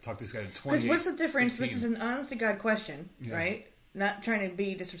 I talked to this guy in 20. Because what's the difference? This is an honest-to-God question, Yeah. right? Not trying to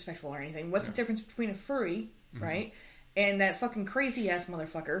be disrespectful or anything. What's the difference between a furry, right, and that fucking crazy-ass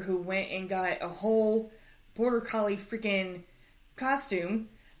motherfucker who went and got a whole Border Collie freaking costume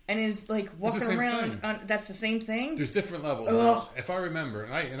and is, like, walking around on... That's the same thing? There's different levels. Ugh. If I remember,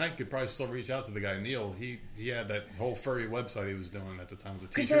 and I could probably still reach out to the guy, Neil, he had that whole furry website he was doing at the time with the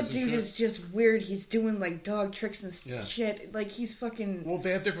Because t-shirts that dude and shit. is just weird. He's doing, like, dog tricks and Yeah. shit. Like, he's fucking... Well,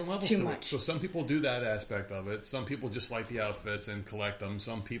 they have different levels Too to much. it. So some people do that aspect of it. Some people just like the outfits and collect them.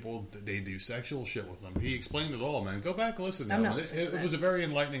 Some people, they do sexual shit with them. He explained it all, man. Go back and listen to I'm that not one. listening to It that. was a very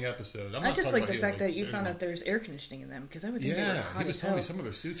enlightening episode. I just like the fact that you there found go. out there's air conditioning in them. Because I would think they were Yeah, hot he was as telling me hell. some of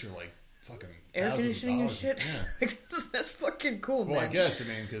their suits are like fucking Air thousands of conditioning and dollars. shit? Yeah. That's fucking cool, Well, man. I guess, I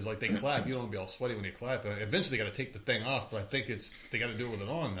mean, because like they clap, you don't want to be all sweaty when you clap. Eventually, they got to take the thing off, but I think they got to do it with it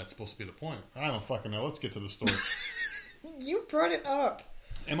on. That's supposed to be the point. I don't fucking know. Let's get to the story. You brought it up.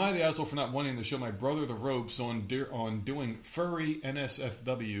 Am I the asshole for not wanting to show my brother the ropes on doing furry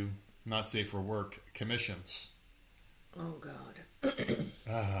NSFW, not safe for work, commissions? Oh, God.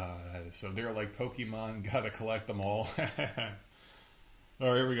 So they're like Pokemon, gotta collect them all. All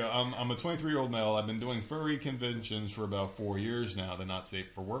right, here we go. I'm a 23-year-old male. I've been doing furry conventions for about 4 years now, the not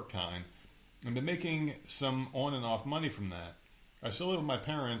safe for work kind, and been making some on and off money from that. I still live with my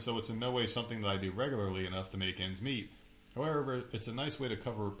parents, so it's in no way something that I do regularly enough to make ends meet. However, it's a nice way to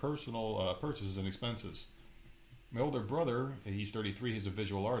cover personal purchases and expenses. My older brother, he's 33, he's a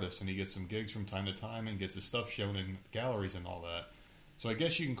visual artist, and he gets some gigs from time to time and gets his stuff shown in galleries and all that. So I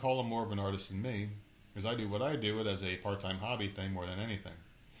guess you can call him more of an artist than me, because I do what I do it as a part-time hobby thing more than anything.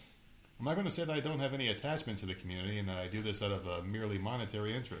 I'm not going to say that I don't have any attachment to the community and that I do this out of a merely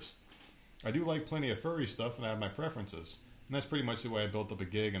monetary interest. I do like plenty of furry stuff and I have my preferences, and that's pretty much the way I built up a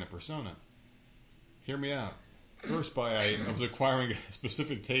gig and a persona. Hear me out. First, I was acquiring a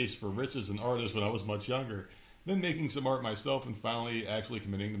specific taste for Rich as an artist when I was much younger, then making some art myself and finally actually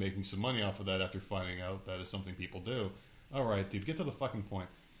committing to making some money off of that after finding out that is something people do. Alright, dude, get to the fucking point.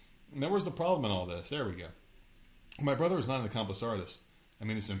 Now, where's the problem in all this? There we go. My brother is not an accomplished artist. I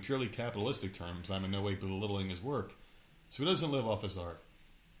mean, it's in purely capitalistic terms. I'm in no way belittling his work. So he doesn't live off his art.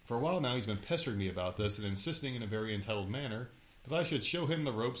 For a while now, he's been pestering me about this and insisting in a very entitled manner that I should show him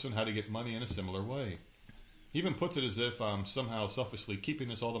the ropes on how to get money in a similar way. He even puts it as if I'm somehow selfishly keeping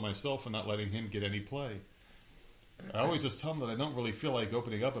this all to myself and not letting him get any play. I always just tell him that I don't really feel like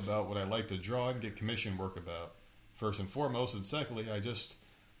opening up about what I like to draw and get commission work about. First and foremost, and secondly, I just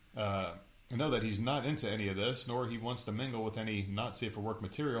know that he's not into any of this, nor he wants to mingle with any not safe for work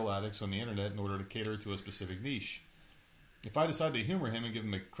material addicts on the internet in order to cater to a specific niche. If I decide to humor him and give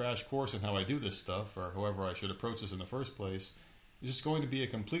him a crash course on how I do this stuff, or however I should approach this in the first place, It's just going to be a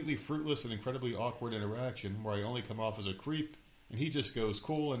completely fruitless and incredibly awkward interaction where I only come off as a creep, and he just goes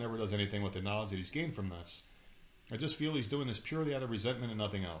cool and never does anything with the knowledge that he's gained from this. I just feel he's doing this purely out of resentment and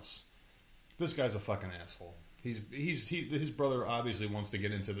nothing else. This guy's a fucking asshole. His brother obviously wants to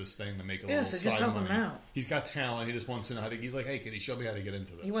get into this thing to make a little so side just help money. him out. He's got talent. He just wants to know how to. He's like, hey, can you show me how to get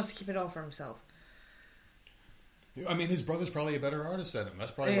into this? He wants to keep it all for himself. I mean, his brother's probably a better artist than him.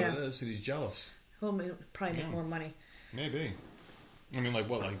 That's probably what it is, and he's jealous. He'll probably make more money. Maybe. I mean, like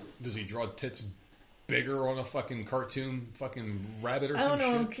what? Like, does he draw tits bigger on a fucking cartoon fucking rabbit or something?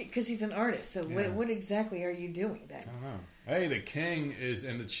 I don't know, because he's an artist. So what exactly are you doing then? I don't know. Hey, the king is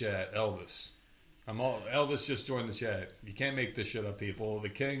in the chat, Elvis. Elvis just joined the chat. You can't make this shit up, people. The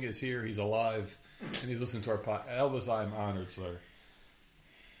king is here. He's alive, and he's listening to our Elvis, I'm honored, sir.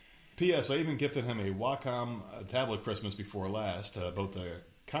 P.S. I even gifted him a Wacom tablet Christmas before last, both to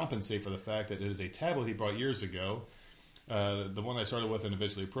compensate for the fact that it is a tablet he bought years ago, the one I started with and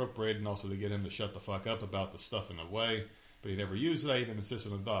eventually appropriated, and also to get him to shut the fuck up about the stuff in the way. But he never used it. I even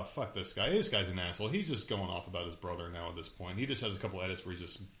insisted on, fuck this guy. This guy's an asshole. He's just going off about his brother now at this point. He just has a couple edits where he's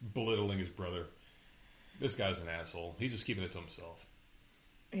just belittling his brother. This guy's an asshole. He's just keeping it to himself.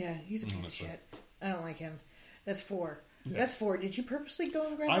 Yeah, he's a piece of shit. I don't like him. That's 4. Yeah. That's 4. Did you purposely go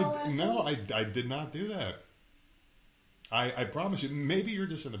and grab all assholes? No, I did not do that. I promise you. Maybe you're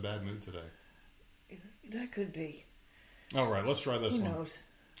just in a bad mood today. That could be. All right, let's try this one. Who knows?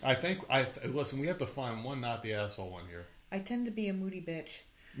 I think, listen, we have to find one not the asshole one here. I tend to be a moody bitch.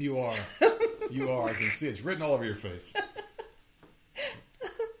 You are. You are. I can see it. It's written all over your face.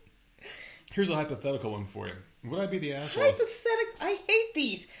 Here's a hypothetical one for you. Would I be the asshole? Hypothetical. I hate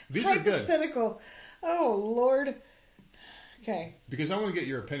these. These are good. Hypothetical. Oh, Lord. Okay. Because I want to get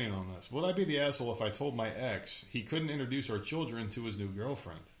your opinion on this. Would I be the asshole if I told my ex he couldn't introduce our children to his new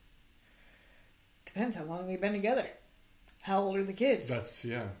girlfriend? Depends how long they've been together. How old are the kids? That's,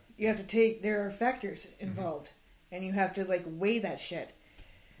 yeah. You have to there are factors involved. Mm-hmm. And you have to, weigh that shit.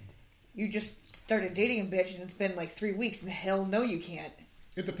 You just started dating a bitch and it's been 3 weeks, and hell no you can't.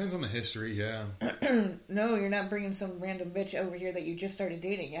 It depends on the history, yeah. No, you're not bringing some random bitch over here that you just started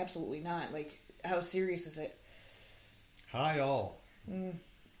dating. Absolutely not. How serious is it? Hi, all.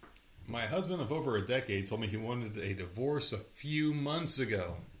 My husband of over a decade told me he wanted a divorce a few months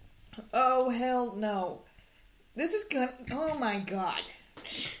ago. Oh, hell no. This is gonna... Oh, my God.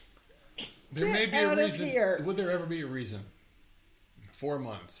 There may be a reason. Here. Would there ever be a reason? 4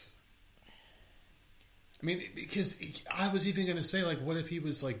 months. I mean, because I was even going to say, what if he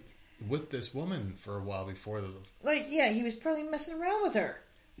was, with this woman for a while before the... he was probably messing around with her.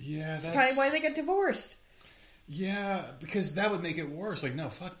 Yeah, that's... probably why they got divorced. Yeah, because that would make it worse. No,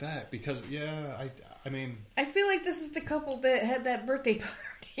 fuck that. Because, I mean... I feel like this is the couple that had that birthday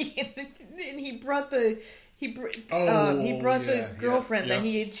party, and he brought the... He brought the girlfriend that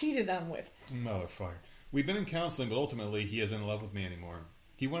he had cheated on with. Motherfucker. We've been in counseling, but ultimately he isn't in love with me anymore.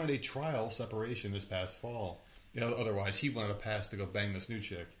 He wanted a trial separation this past fall. Otherwise, he wanted a pass to go bang this new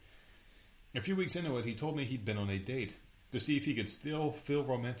chick. A few weeks into it, he told me he'd been on a date to see if he could still feel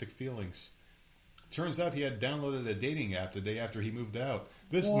romantic feelings. Turns out he had downloaded a dating app the day after he moved out.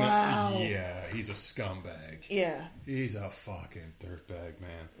 Wow. He's a scumbag. Yeah. He's a fucking dirtbag,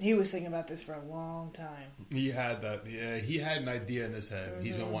 man. He was thinking about this for a long time. He had that. Yeah, he had an idea in his head. Mm-hmm.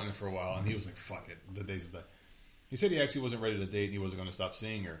 He's been wanting it for a while, and he was like, fuck it. The days of that. He said he actually wasn't ready to date and he wasn't going to stop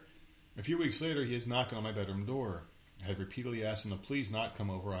seeing her. A few weeks later, he is knocking on my bedroom door. I had repeatedly asked him to please not come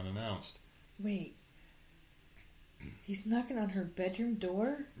over unannounced. Wait. He's knocking on her bedroom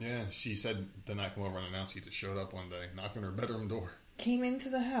door? Yeah, she said to not come over unannounced. He just showed up one day, knocked on her bedroom door. Came into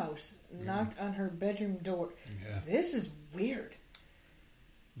the house, knocked on her bedroom door. Yeah. This is weird.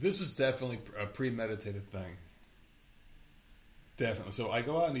 This was definitely a premeditated thing. Definitely. So I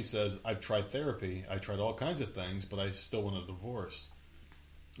go out and he says, I've tried therapy, I tried all kinds of things, but I still want a divorce.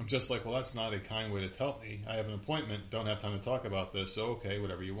 I'm just like, well, that's not a kind way to tell me. I have an appointment, don't have time to talk about this, so okay,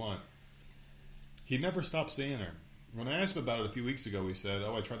 whatever you want. He never stopped seeing her. When I asked him about it a few weeks ago, he said,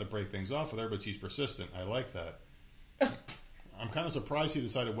 I tried to break things off with her, but she's persistent. I like that. I'm kind of surprised he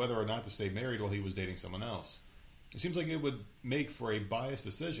decided whether or not to stay married while he was dating someone else. It seems like it would make for a biased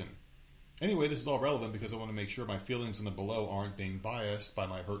decision. Anyway, this is all relevant because I want to make sure my feelings in the below aren't being biased by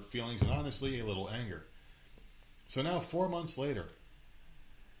my hurt feelings and honestly a little anger. So now 4 months later,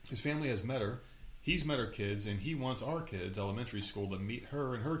 his family has met her, he's met her kids, and he wants our kids, elementary school, to meet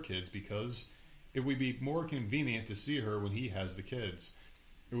her and her kids because it would be more convenient to see her when he has the kids.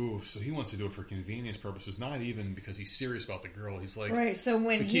 Ooh, so he wants to do it for convenience purposes, not even because he's serious about the girl. He's like, right, so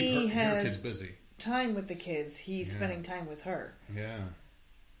when he has her kids busy. Time with the kids, he's spending time with her. Yeah.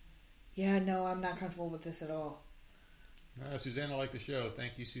 Yeah, no, I'm not comfortable with this at all. Susanna liked the show.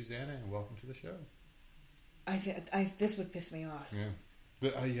 Thank you, Susanna, and welcome to the show. This would piss me off. Yeah.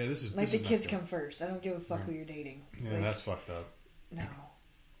 This is like this the is kids come first. I don't give a fuck who you're dating. Yeah, that's fucked up. No.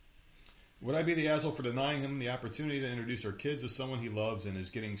 Would I be the asshole for denying him the opportunity to introduce our kids to someone he loves and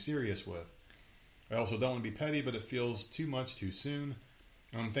is getting serious with? I also don't want to be petty, but it feels too much too soon.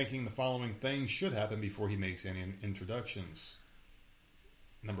 I'm thinking the following things should happen before he makes any introductions.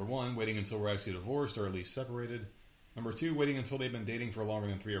 Number 1, waiting until we're actually divorced or at least separated. Number 2, waiting until they've been dating for longer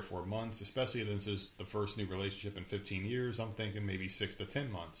than 3 or 4 months, especially if this is the first new relationship in 15 years. I'm thinking maybe 6 to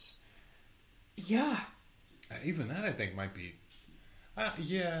 10 months. Yeah. Even that I think might be...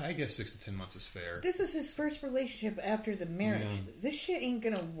 I guess 6 to 10 months is fair. This is his first relationship after the marriage. Yeah. This shit ain't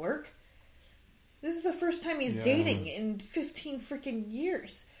gonna work. This is the first time he's dating in 15 freaking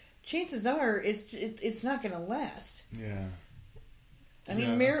years. Chances are it's not gonna last. Yeah. I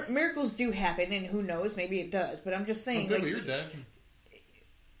mean, miracles do happen, and who knows? Maybe it does. But I'm just saying. Like, you're dead.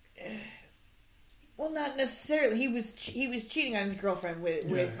 Well, not necessarily. He was cheating on his girlfriend with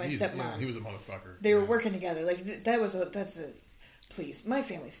my stepmom. Yeah, he was a motherfucker. They were working together. Like that's a. Please, my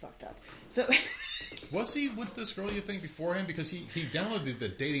family's fucked up. So. Was he with this girl, you think, beforehand? Because he downloaded the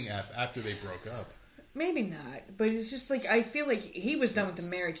dating app after they broke up. Maybe not, but it's just like I feel like he was done with the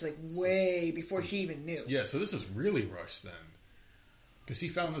marriage like way before she even knew. Yeah, so this is really rushed then. Because he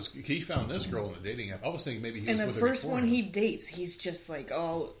found this girl in the dating app. I was thinking maybe he was with her beforehand. And the first one he dates, he's just like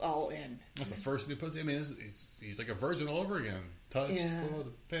all in. That's the first new pussy. I mean, he's like a virgin all over again. Touched for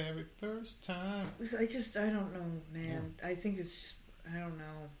the very first time. I don't know, man. Yeah. I think it's just, I don't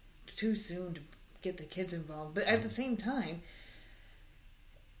know, too soon to get the kids involved. But at the same time,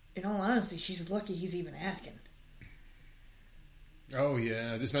 in all honesty, she's lucky he's even asking. Oh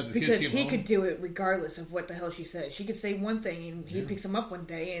yeah, this meant the because kids he could do it regardless of what the hell she says. She could say one thing, and he picks him up one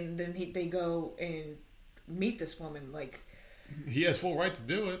day, and then they go and meet this woman. Like he has full right to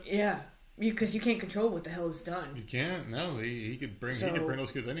do it. Yeah, because you can't control what the hell is done. You can't. No, he could bring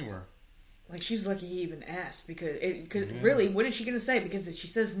those kids anywhere. Like she's lucky he even asked because really, what is she going to say? Because if she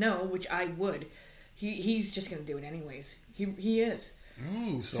says no, which I would, he's just going to do it anyways. He is.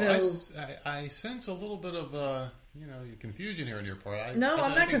 Ooh, so I sense a little bit of confusion here on your part. I'm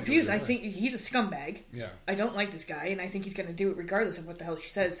not confused. I think he's a scumbag. Yeah. I don't like this guy, and I think he's going to do it regardless of what the hell she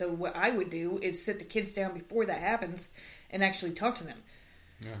says. So what I would do is sit the kids down before that happens and actually talk to them.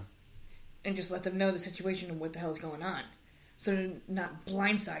 Yeah. And just let them know the situation and what the hell is going on. So they're not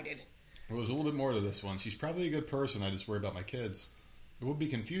blindsided. Well, there's a little bit more to this one. She's probably a good person. I just worry about my kids. It would be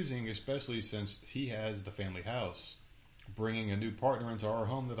confusing, especially since he has the family house. Bringing a new partner into our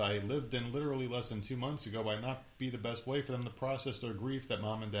home that I lived in literally less than 2 months ago might not be the best way for them to process their grief that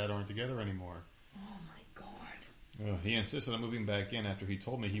mom and dad aren't together anymore. Oh my God. He insisted on moving back in after he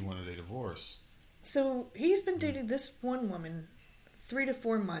told me he wanted a divorce. So he's been dating this one woman 3 to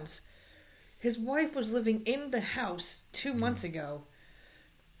 4 months. His wife was living in the house 2 months ago.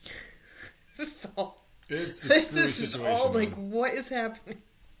 This is all... It's a screwy situation. All like, what is happening?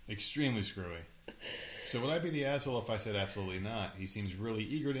 Extremely screwy. So would I be the asshole if I said absolutely not? He seems really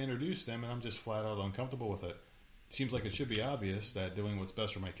eager to introduce them, and I'm just flat out uncomfortable with it. Seems like it should be obvious that doing what's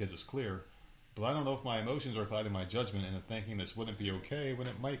best for my kids is clear, but I don't know if my emotions are clouding my judgment into thinking this wouldn't be okay when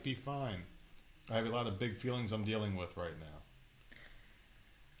it might be fine. I have a lot of big feelings I'm dealing with right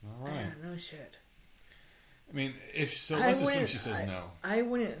now. All right. Yeah, no shit. I mean, let's assume she says no. I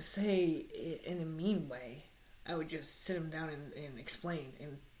wouldn't say it in a mean way. I would just sit him down and explain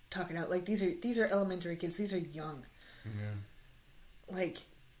and talk it out. Like these are elementary kids. These are young. Yeah. Like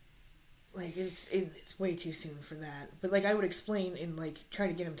it's way too soon for that. But like I would explain and like try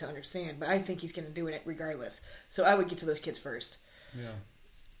to get him to understand. But I think he's going to do it regardless. So I would get to those kids first. Yeah.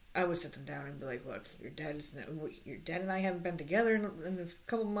 I would sit them down and be like, look, your dad and I haven't been together in a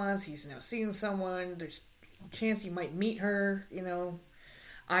couple months. He's now seeing someone. There's a chance you might meet her.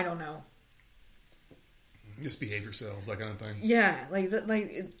 I don't know. Just behave yourselves, that kind of thing. Yeah,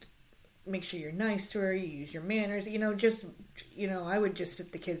 make sure you're nice to her. You use your manners. I would just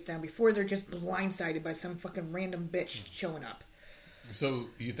sit the kids down before they're just blindsided by some fucking random bitch showing up. So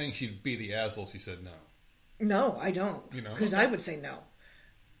you think she'd be the asshole if she said no? No, I don't. Because I would say no.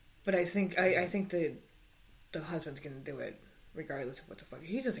 But I think the husband's going to do it regardless of what the fuck.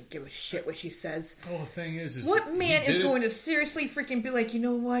 He doesn't give a shit what she says. Well, the thing is what man is going to seriously freaking be like, you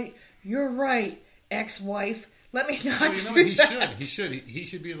know what? You're right, ex-wife. Let me not do that. He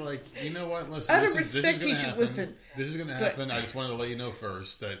should be like, you know what? Listen, out of respect, he should listen. This is going to happen. I just wanted to let you know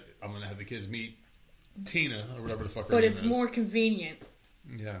first that I'm going to have the kids meet Tina or whatever the fuck her name is. But it's more convenient.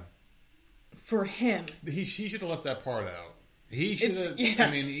 Yeah. For him. He should have left that part out. He should have. Yeah,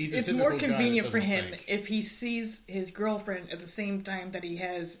 I mean, he's a it's typical more guy convenient that for doesn't him think. if he sees his girlfriend at the same time that he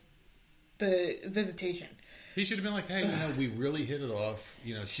has the visitation. He should have been like, hey, we really hit it off.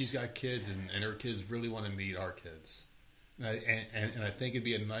 She's got kids, and her kids really want to meet our kids. And I think it'd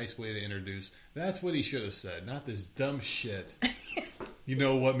be a nice way to introduce. That's what he should have said, not this dumb shit. You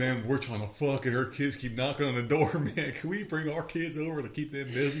know what, man? We're trying to fuck, and her kids keep knocking on the door, man. Can we bring our kids over to keep them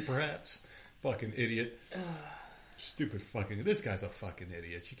busy, perhaps? Fucking idiot. Stupid fucking... This guy's a fucking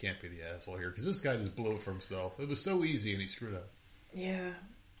idiot. You can't be the asshole here, because this guy just blew it for himself. It was so easy, and he screwed up. Yeah.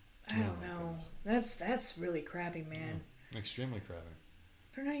 I don't know. That's really crappy, man. Yeah, extremely crappy.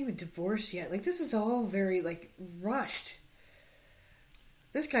 They're not even divorced yet. Like, this is all very, rushed.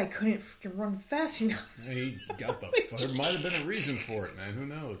 This guy couldn't freaking run fast enough. He got the... There might have been a reason for it, man. Who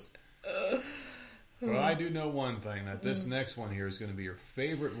knows? But I do know one thing, that this next one here is going to be your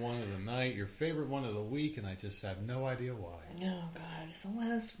favorite one of the night, your favorite one of the week, and I just have no idea why. Oh, God. It's the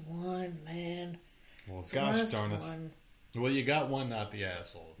last one, man. Well, gosh darn it. Well, you got one, not the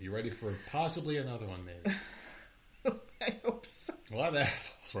asshole. You ready for possibly another one, maybe? I hope so. A lot of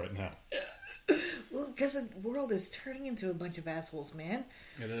assholes right now. Well, because the world is turning into a bunch of assholes, man.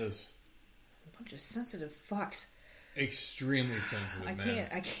 It is. A bunch of sensitive fucks. Extremely sensitive, man.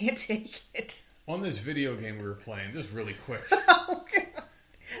 I can't take it. On this video game we were playing, just really quick. Oh, God.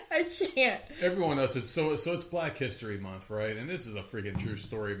 I can't. Everyone else, it's Black History Month, right? And this is a freaking true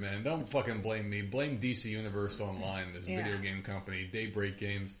story, man. Don't fucking blame me. Blame DC Universe Online, this video game company, Daybreak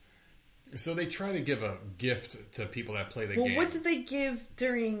Games. So they try to give a gift to people that play the game. Well, what did they give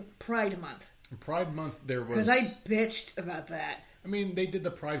during Pride Month? Pride Month, there was... Because I bitched about that. I mean, they did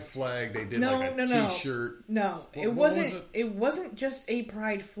the Pride flag. They did No. T-shirt. No, it wasn't. It wasn't just a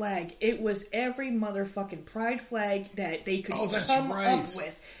Pride flag. It was every motherfucking Pride flag that they could come up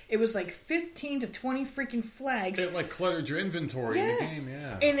with. It was like 15 to 20 freaking flags. It cluttered your inventory in the game.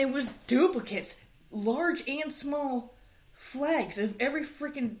 Yeah, and it was duplicates, large and small flags of every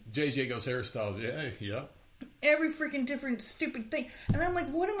freaking JJ Goes hairstyles. Yeah. Every freaking different stupid thing. And I'm like,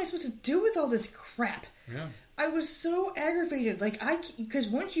 what am I supposed to do with all this crap? Yeah. I was so aggravated. Because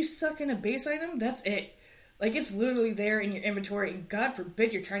once you suck in a base item, that's it. Like, it's literally there in your inventory, and God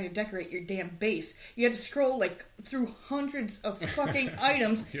forbid you're trying to decorate your damn base. You had to scroll, through hundreds of fucking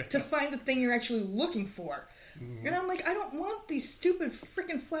items to find the thing you're actually looking for. Mm-hmm. And I'm like, I don't want these stupid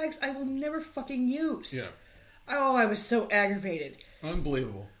freaking flags I will never fucking use. Yeah. Oh, I was so aggravated.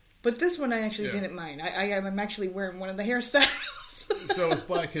 Unbelievable. But this one I actually didn't mind. I'm actually wearing one of the hairstyles. So it's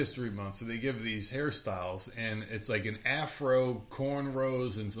Black History Month, so they give these hairstyles, and it's like an afro,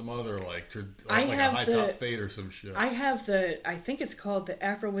 cornrows, and some other a high top fade or some shit. I have I think it's called the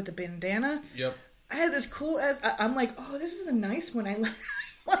afro with the bandana. Yep. I had this cool ass. I'm like, oh, this is a nice one. I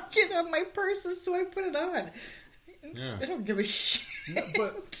like it on my purses, so I put it on. Yeah. I don't give a shit. No,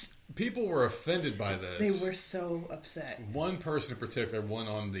 but people were offended by this. They were so upset. One person in particular went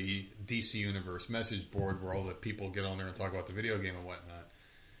on the DC Universe message board where all the people get on there and talk about the video game and whatnot.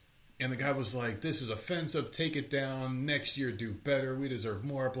 And the guy was like, this is offensive, take it down, next year do better, we deserve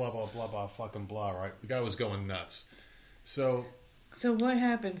more, blah, blah, blah, blah, fucking blah, right? The guy was going nuts. So what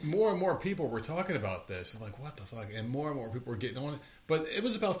happens? More and more people were talking about this. I'm like, what the fuck? And more people were getting on it. But it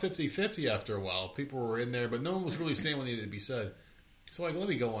was about 50-50 after a while. People were in there, but no one was really saying what needed to be said. So let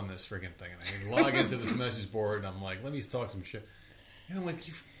me go on this friggin' thing. And I log into this message board, and I'm like, let me talk some shit. And I'm like,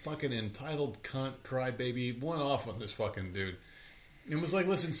 you fucking entitled cunt, crybaby, one off on this fucking dude. And it was like,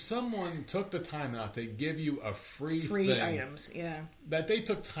 listen, someone took the time out to give you a free thing items, yeah. That they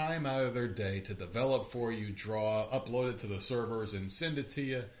took time out of their day to develop for you, draw, upload it to the servers, and send it to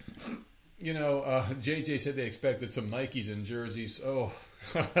you. You know, JJ said they expected some Nikes and jerseys. Oh.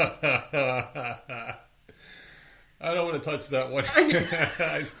 I don't want to touch that one.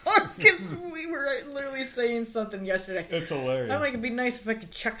 Because we were literally saying something yesterday. It's hilarious. I'm like, it'd be nice if I could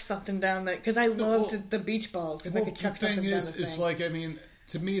chuck something down that, because I loved the beach balls. If I could chuck something down the thing. It's like, I mean,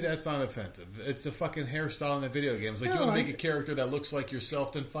 to me, that's not offensive. It's a fucking hairstyle in the video game. It's like, you want to make a character that looks like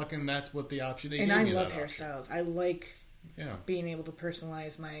yourself, then fucking that's what the option they gave you. And I love hairstyles. I like Yeah. being able to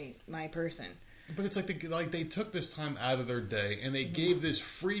personalize my person. But it's like they took this time out of their day and they gave this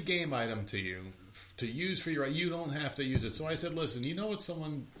free game item to you to use for your. You don't have to use it. So I said, listen, you know what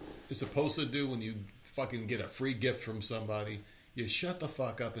someone is supposed to do when you fucking get a free gift from somebody? You shut the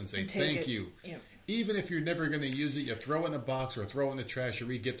fuck up and say thank you. Yeah. Even if you're never going to use it, you throw it in a box or throw it in the trash or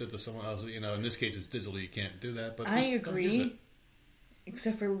re-gift it to someone else. You know, in this case, it's digital. You can't do that. But I agree.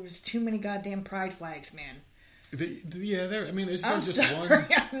 Except for it was too many goddamn pride flags, man. I mean, is there I'm just sorry, one?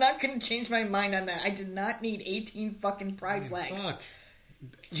 I'm not going to change my mind on that. I did not need 18 fucking pride flags. Fuck.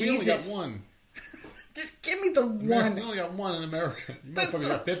 Jesus. We only got one. Just give me the one. We only got one in America. You motherfuckers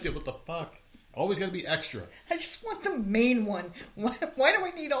got 50. What the fuck? Always got to be extra. I just want the main one. Why do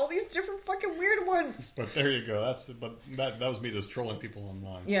I need all these different fucking weird ones? But there you go. That was me just trolling people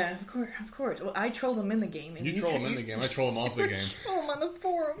online. Yeah, of course. Well, I troll them in the game. And you troll them in the game. I troll them off the game. Troll them on the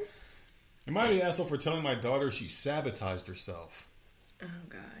forum. Am I the asshole for telling my daughter she sabotaged herself? Oh,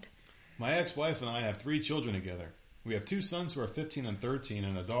 God. My ex-wife and I have 3 children together. We have 2 sons who are 15 and 13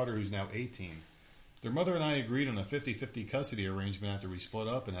 and a daughter who's now 18. Their mother and I agreed on a 50-50 custody arrangement after we split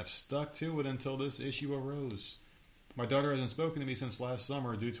up and have stuck to it until this issue arose. My daughter hasn't spoken to me since last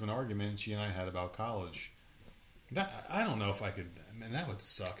summer due to an argument she and I had about college. I don't know if I could... Man, that would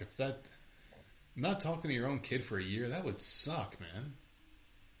suck. If that... Not talking to your own kid for a year, that would suck, man.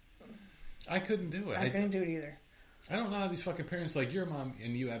 I couldn't do it. I couldn't do it either. I don't know how these fucking parents, like your mom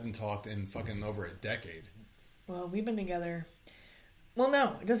and you haven't talked in fucking over a decade. Well, we've been together... Well,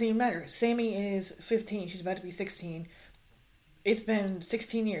 no, it doesn't even matter. Sammy is 15. She's about to be 16. It's been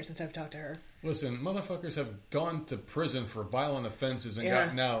 16 years since I've talked to her. Listen, motherfuckers have gone to prison for violent offenses and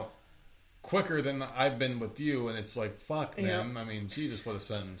gotten out quicker than I've been with you, and it's like, fuck, man. I mean, Jesus, what a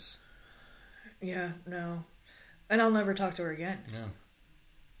sentence. Yeah, no. And I'll never talk to her again.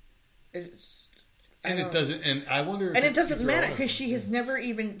 Yeah. It doesn't, and I wonder if... And it doesn't matter, because she has never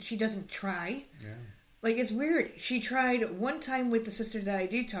even, she doesn't try. Yeah. Like, it's weird. She tried one time with the sister that I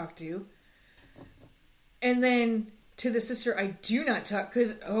do talk to, and then to the sister I do not talk,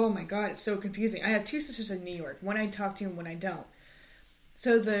 because, oh my God, it's so confusing. I have 2 sisters in New York. One I talk to and one I don't.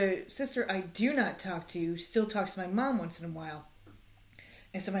 So the sister I do not talk to still talks to my mom once in a while.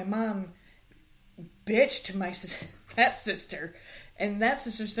 And so my mom bitched that sister, and that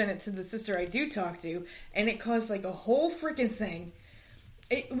sister sent it to the sister I do talk to, and it caused like a whole freaking thing.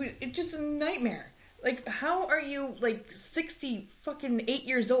 It just a nightmare. Like, how are you, like, 60 fucking 8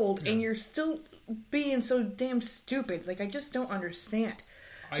 years old, and you're still being so damn stupid? Like, I just don't understand.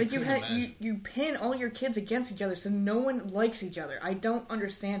 Like, you pin all your kids against each other so no one likes each other. I don't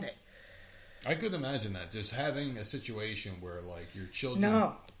understand it. I couldn't imagine that. Just having a situation where, like, your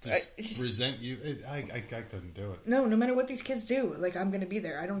children resent you. I couldn't do it. No matter what these kids do. Like, I'm going to be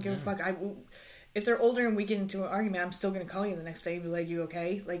there. I don't give a fuck. If they're older and we get into an argument, I'm still going to call you the next day and be like, you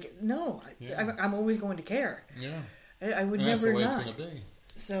okay? Like, no. Yeah. I'm always going to care. Yeah. I would and never that's the way not. it's going to be.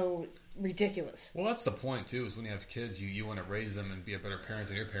 So, ridiculous. Well, that's the point, too, is when you have kids, you want to raise them and be a better parent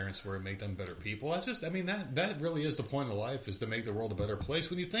than your parents were and make them better people. That's just, I mean, that really is the point of life, is to make the world a better place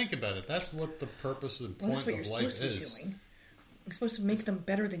when you think about it. That's what the purpose and point of life is. You're supposed to make them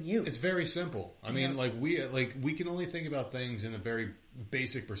better than you. It's very simple. I mean, we can only think about things in a very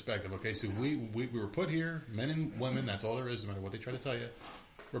basic perspective. Okay, so we were put here, men and women. That's all there is, no matter what they try to tell you.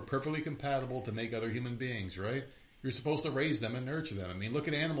 We're perfectly compatible to make other human beings, right? You're supposed to raise them and nurture them. I mean, look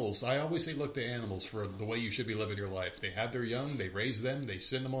at animals. I always say look to animals for the way you should be living your life. They have their young, they raise them, they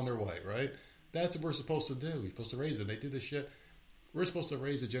send them on their way, right? That's what we're supposed to do. We're supposed to raise them. They do this shit. We're supposed to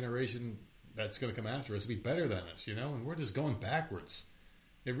raise a generation that's going to come after us to be better than us, you know? And we're just going backwards.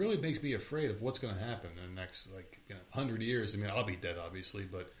 It really makes me afraid of what's going to happen in the next, 100 years. I mean, I'll be dead, obviously,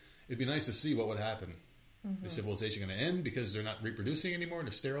 but it'd be nice to see what would happen. Mm-hmm. Is civilization going to end because they're not reproducing anymore and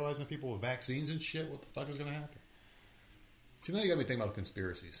they're sterilizing people with vaccines and shit? What the fuck is going to happen? So now you got me thinking about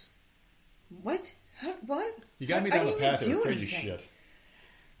conspiracies. What? What? You got me down the path of crazy shit.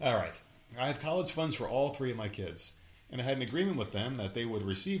 All right. I have college funds for all 3 of my kids, and I had an agreement with them that they would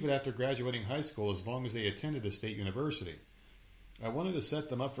receive it after graduating high school as long as they attended a state university. I wanted to set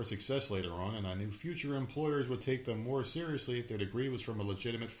them up for success later on, and I knew future employers would take them more seriously if their degree was from a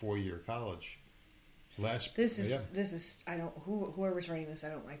legitimate 4-year college. Whoever's writing this, I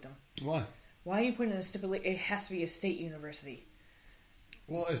don't like them. Why? Why are you putting in a stipulation? It has to be a state university.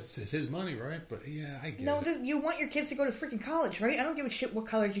 Well, it's his money, right? But yeah, I get it. No, you want your kids to go to freaking college, right? I don't give a shit what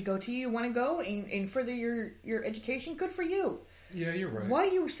college you go to. You want to go and further your education? Good for you. Yeah, you're right. Why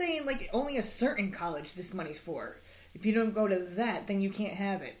are you saying like only a certain college this money's for? If you don't go to that, then you can't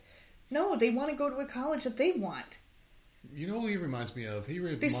have it. No, they want to go to a college that they want. You know who he reminds me of?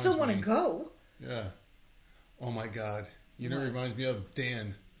 They still want to go. Yeah. Oh my God. You know, he reminds me of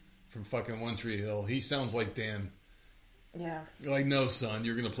Dan from fucking One Tree Hill. He sounds like Dan. Yeah. Like, no, son,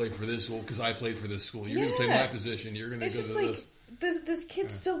 you're going to play for this school because I played for this school. You're going to play my position. You're going to go to this. This kid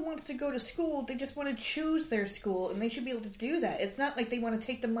still wants to go to school. They just want to choose their school, and they should be able to do that. It's not like they want to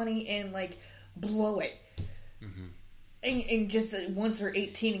take the money and, like, blow it. Mm-hmm. And just once they're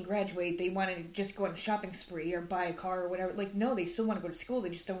 18 and graduate, they want to just go on a shopping spree or buy a car or whatever. Like, no, they still want to go to school. They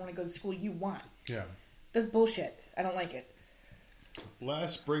just don't want to go to the school you want. Yeah. That's bullshit. I don't like it.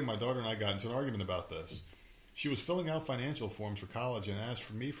 Last spring, my daughter and I got into an argument about this. She was filling out financial forms for college and asked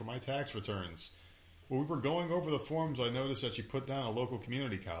for me for my tax returns. Well, we were going over the forms. I noticed that she put down a local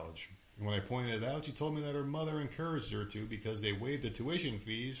community college. And when I pointed it out, she told me that her mother encouraged her to because they waived the tuition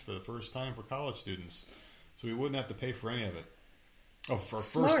fees for the first time for college students. So we wouldn't have to pay for any of it. Oh, for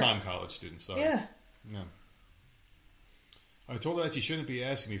first-time college students, sorry. Yeah. I told her that she shouldn't be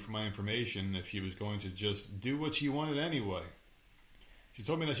asking me for my information if she was going to just do what she wanted anyway. She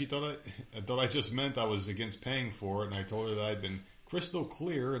told me that she thought I just meant I was against paying for it, and I told her that I'd been crystal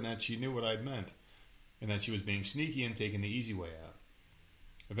clear and that she knew what I'd meant, and that she was being sneaky and taking the easy way out.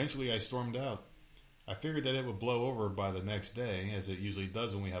 Eventually, I stormed out. I figured that it would blow over by the next day, as it usually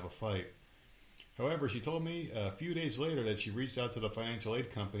does when we have a fight. However, she told me a few days later that she reached out to the financial aid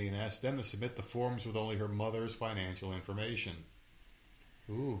company and asked them to submit the forms with only her mother's financial information.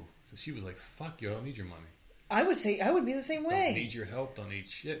 Ooh, so she was like, fuck you, I don't need your money. I would say, I would be the same way. Don't need your help, don't need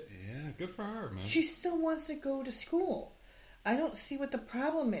shit. Yeah, good for her, man. She still wants to go to school. I don't see what the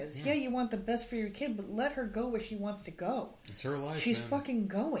problem is. Yeah, you want the best for your kid, but let her go where she wants to go. It's her life, She's man. fucking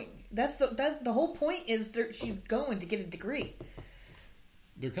going. That's the whole point is she's going to get a degree.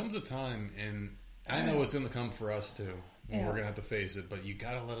 There comes a time, and I know it's going to come for us too. And we're going to have to face it, but you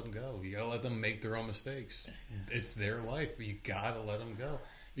got to let them go. You got to let them make their own mistakes. It's their life, but you got to let them go.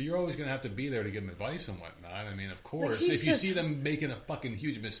 You're always going to have to be there to give them advice and whatnot. I mean, of course, if you see them making a fucking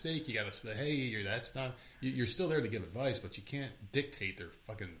huge mistake, you got to say, "Hey, you're still there to give advice, but you can't dictate their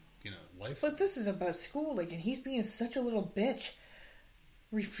fucking, life." But this is about school, and he's being such a little bitch,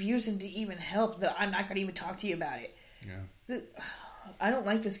 refusing to even help. I'm not going to even talk to you about it. Yeah. I don't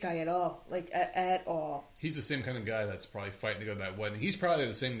like this guy at all, at all. He's the same kind of guy that's probably fighting to go to that wedding. He's probably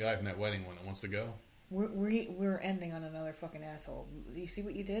the same guy from that wedding one that wants to go. We're ending on another fucking asshole. You see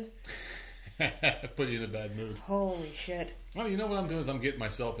what you did? Put you in a bad mood. Holy shit. Well, you know what I'm doing is I'm getting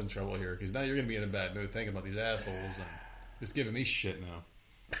myself in trouble here, because now you're going to be in a bad mood thinking about these assholes, and it's giving me shit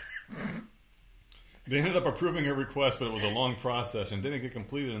now. They ended up approving her request, but it was a long process and didn't get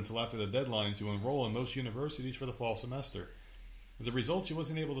completed until after the deadline to enroll in most universities for the fall semester. As a result, she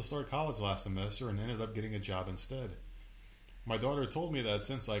wasn't able to start college last semester and ended up getting a job instead. My daughter told me that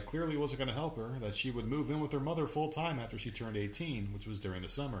since I clearly wasn't going to help her, that she would move in with her mother full-time after she turned 18, which was during the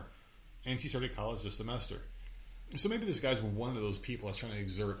summer. And she started college this semester. So maybe this guy's one of those people that's trying to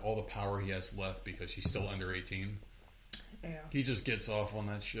exert all the power he has left because she's still under 18. Yeah. He just gets off on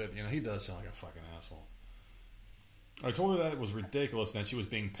that shit. He does sound like a fucking asshole. I told her that it was ridiculous and that she was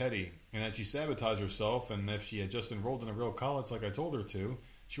being petty, and that she sabotaged herself, and if she had just enrolled in a real college like I told her to,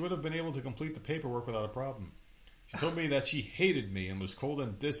 she would have been able to complete the paperwork without a problem. She told me that she hated me and was cold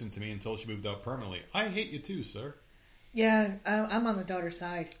and distant to me until she moved out permanently. I hate you too, sir. Yeah, I'm on the daughter's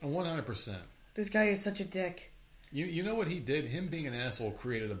side. 100%. This guy is such a dick. You know what he did? Him being an asshole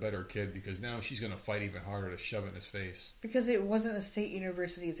created a better kid, because now she's going to fight even harder to shove it in his face. Because it wasn't a state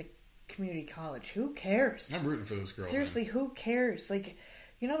university, it's a community college. Who cares? I'm rooting for this girl. Seriously, man. who cares?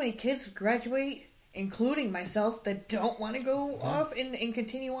 You know how many kids graduate, including myself, that don't want to go off and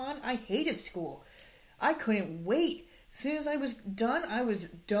continue on? I hated school. I couldn't wait. As soon as I was done, I was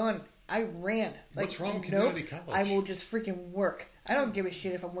done. I ran. What's wrong with community college? I will just freaking work. I don't give a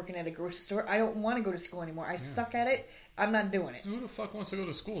shit if I'm working at a grocery store. I don't want to go to school anymore. I suck at it. I'm not doing it. Who the fuck wants to go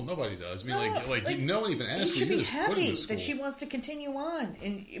to school? Nobody does. I mean, no one even asked for you to be put him to school. that she wants to continue on,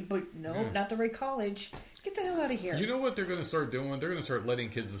 but not the right college. Get the hell out of here. You know what they're going to start doing? They're going to start letting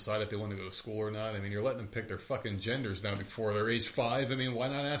kids decide if they want to go to school or not. I mean, you're letting them pick their fucking genders now before they're age 5. I mean, why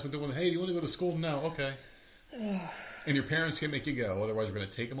not ask them? Hey, do you want to go to school? No, okay. And your parents can make you go. Otherwise, we're going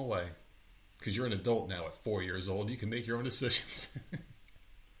to take them away. Because you're an adult now at 4 years old. You can make your own decisions.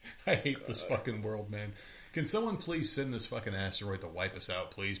 I hate this fucking world, man. Can someone please send this fucking asteroid to wipe us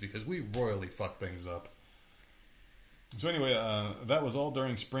out, please? Because we royally fuck things up. So anyway, that was all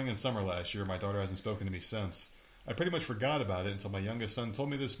during spring and summer last year. My daughter hasn't spoken to me since. I pretty much forgot about it until my youngest son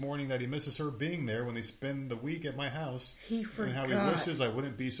told me this morning that he misses her being there when they spend the week at my house. He forgot. And how he wishes I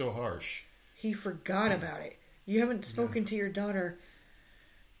wouldn't be so harsh. He forgot about it. You haven't spoken to your daughter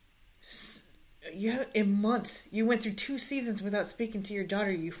in months. You went through 2 seasons without speaking to your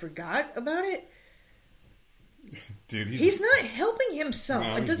daughter. You forgot about it? Dude, he's not helping himself.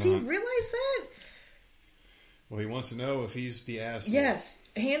 No, Does he realize that? Well, he wants to know if he's the asshole. Yes.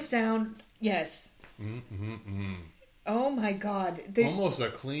 Hands down, yes. Oh my God. Almost a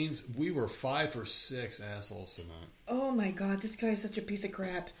clean... We were 5 or 6 assholes tonight. Oh my God, this guy is such a piece of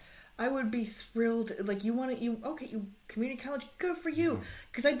crap. I would be thrilled. You community college, good for you.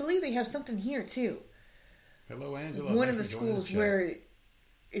 Because I believe they have something here too. Hello, Angela. One of the schools where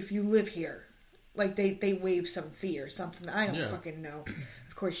if you live here, they waive some fee or something. I don't fucking know.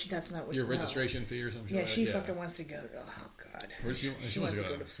 Of course, that's not what your registration fee or something. Yeah, she fucking wants to go. Oh God, Where she wants to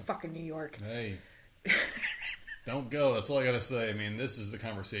go to fucking New York. Hey, Don't go. That's all I got to say. I mean, this is the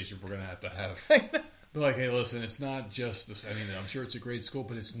conversation we're going to have. But like, hey, listen, it's not just this. I mean, I'm sure it's a great school,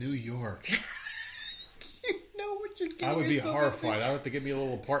 but it's New York. You know what you're getting I would be yourself horrified. into. I would have to get me a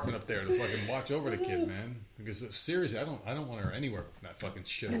little apartment up there to fucking watch over the kid, man. Because seriously, I don't want her anywhere in that fucking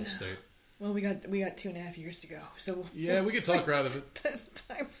shithole state. Well, we got 2.5 years to go, so Yeah, we could talk her out of it. 10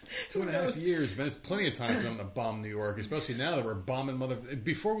 times. 2.5 years, man. It's plenty of time for them to bomb New York, especially now that we're bombing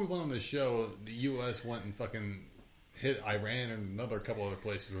Before we went on the show, the U.S. went and fucking hit Iran and another couple other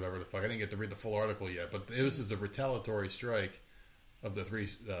places, whatever the fuck. I didn't get to read the full article yet, but it was a retaliatory strike of the 3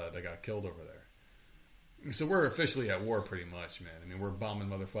 that got killed over there. So we're officially at war pretty much, man. I mean, we're bombing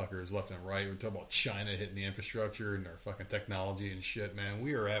motherfuckers left and right. We're talking about China hitting the infrastructure and their fucking technology and shit, man.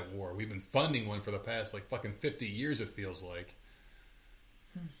 We are at war. We've been funding one for the past, like, fucking 50 years, it feels like.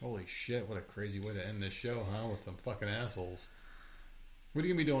 Holy shit, what a crazy way to end this show, huh? With some fucking assholes. What are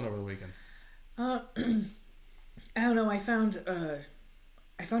you going to be doing over the weekend? I don't know. I found a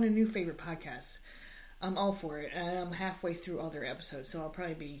new favorite podcast. I'm all for it. And I'm halfway through all their episodes, so I'll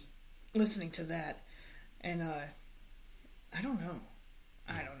probably be listening to that. And I don't know.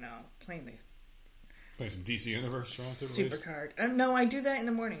 Playing some DC Universe, trying to Supercard. No, I do that in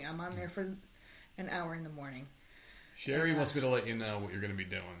the morning. I'm on there for an hour in the morning. Sherry wants me to let you know what you're going to be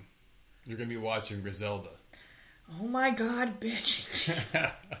doing. You're going to be watching Griselda. Oh my god,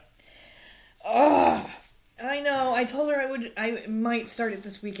 bitch! Oh, I know. I told her I might start it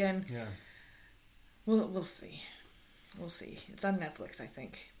this weekend. Yeah. We'll see. We'll see. It's on Netflix, I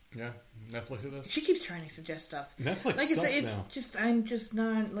think. Yeah, Netflix it is. She keeps trying to suggest stuff. Netflix like sucks it's now. Just I'm just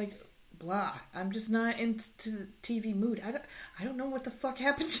not like blah. I'm just not into the TV mood. I don't know what the fuck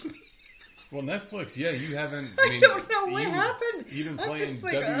happened to me. Well, Netflix, yeah, you haven't. I don't know what happened. You've been I'm playing just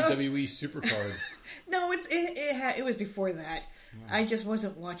like, WWE Supercard. No, it was before that. I just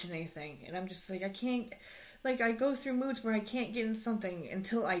wasn't watching anything, and I'm just like I can't. Like, I go through moods where I can't get into something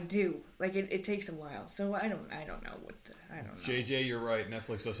until I do. Like, it takes a while. So, I don't know I don't know. JJ, you're right.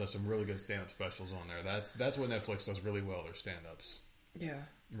 Netflix does have some really good stand-up specials on there. That's what Netflix does really well, their stand-ups. Yeah.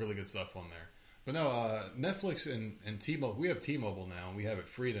 Really good stuff on there. But no, Netflix and T-Mobile, we have T-Mobile now, and we have it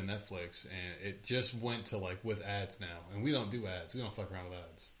free to Netflix, and it just went to, like, with ads now. And we don't do ads. We don't fuck around with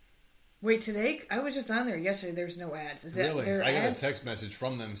ads. Wait, today? I was just on there yesterday. There's no ads. Is that really? there I got ads? a text message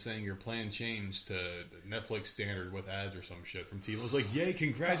from them saying your plan changed to Netflix standard with ads or some shit from T-Mobile. It was like, yay,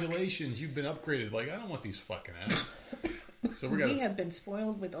 congratulations, you've been upgraded. Like, I don't want these fucking ads. So we have been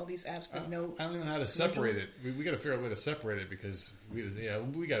spoiled with all these ads, but no. I don't even know how to separate it. We got to figure out a way to separate it because we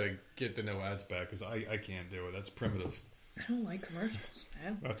got to get the no ads back because I can't do it. That's primitive. I don't like commercials,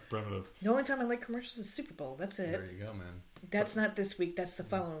 man. That's primitive. The only time I like commercials is Super Bowl. That's it. There you go, man. That's not this week. That's the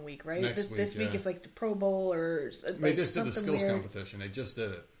following week, right? This week yeah. is like the Pro Bowl or like they just did the skills weird competition. They just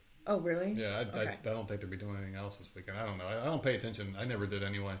did it. Oh, really? Yeah, Okay. I don't think they'll be doing anything else this weekend. I don't know. I don't pay attention. I never did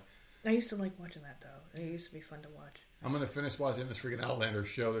anyway. I used to like watching that, though. It used to be fun to watch. I'm going to finish watching this freaking Outlander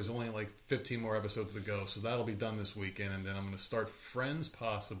show. There's only like 15 more episodes to go, so that'll be done this weekend, and then I'm going to start Friends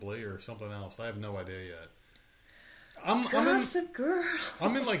possibly or something else. I have no idea yet. Gossip Girl.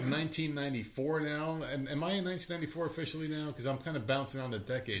 I'm in like 1994 now. And am I in 1994 officially now? Because I'm kind of bouncing on the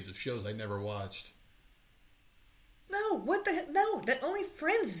decades of shows I never watched. No, what the heck? No, that only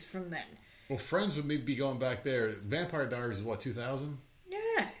Friends is from then. Well, Friends would be going back there. Vampire Diaries is what, 2000?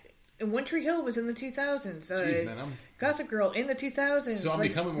 Yeah. And One Tree Hill was in the 2000s. Jeez, man, Gossip Girl in the 2000s. So I'm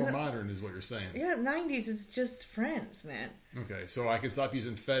becoming more modern is what you're saying. Yeah, 90s is just Friends, man. Okay, so I can stop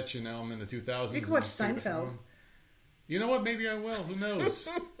using Fetch and now I'm in the 2000s. You can watch Seinfeld. You know what? Maybe I will. Who knows?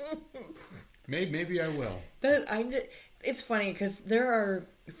 Maybe I will. It's funny because there are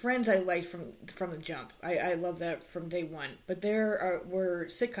Friends I liked from the jump. I love that from day one. But were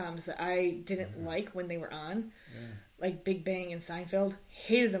sitcoms that I didn't like when they were on. Yeah. Like Big Bang and Seinfeld.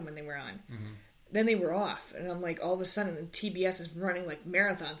 Hated them when they were on. Mm-hmm. Then they were off. And I'm like, all of a sudden, the TBS is running like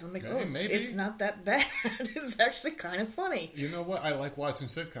marathons. I'm like, maybe. It's not that bad. It's actually kind of funny. You know what? I like watching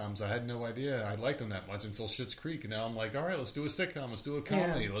sitcoms. I had no idea I liked them that much until Schitt's Creek. And now I'm like, all right, let's do a sitcom. Let's do a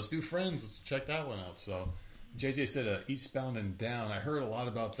comedy. Yeah. Let's do Friends. Let's check that one out. So JJ said Eastbound and Down. I heard a lot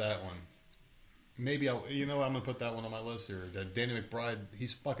about that one. Maybe I'm going to put that one on my list here. That Danny McBride,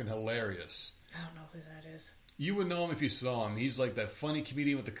 he's fucking hilarious. I don't know who that is. You would know him if you saw him. He's like that funny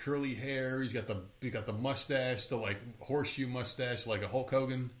comedian with the curly hair. He's got the mustache, the like horseshoe mustache, like a Hulk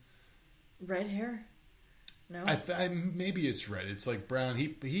Hogan. Red hair? No. Maybe it's red. It's like brown. He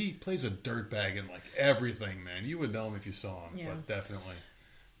plays a dirtbag in like everything, man. You would know him if you saw him, but definitely.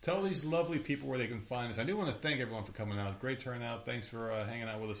 Tell these lovely people where they can find us. I do want to thank everyone for coming out. Great turnout. Thanks for hanging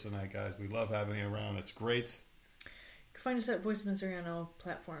out with us tonight, guys. We love having you around. It's great. Find us at Voice of Missouri on all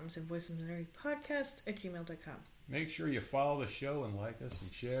platforms and Voice of Missouri podcast at gmail.com. Make sure you follow the show and like us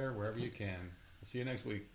and share wherever you can. We'll see you next week.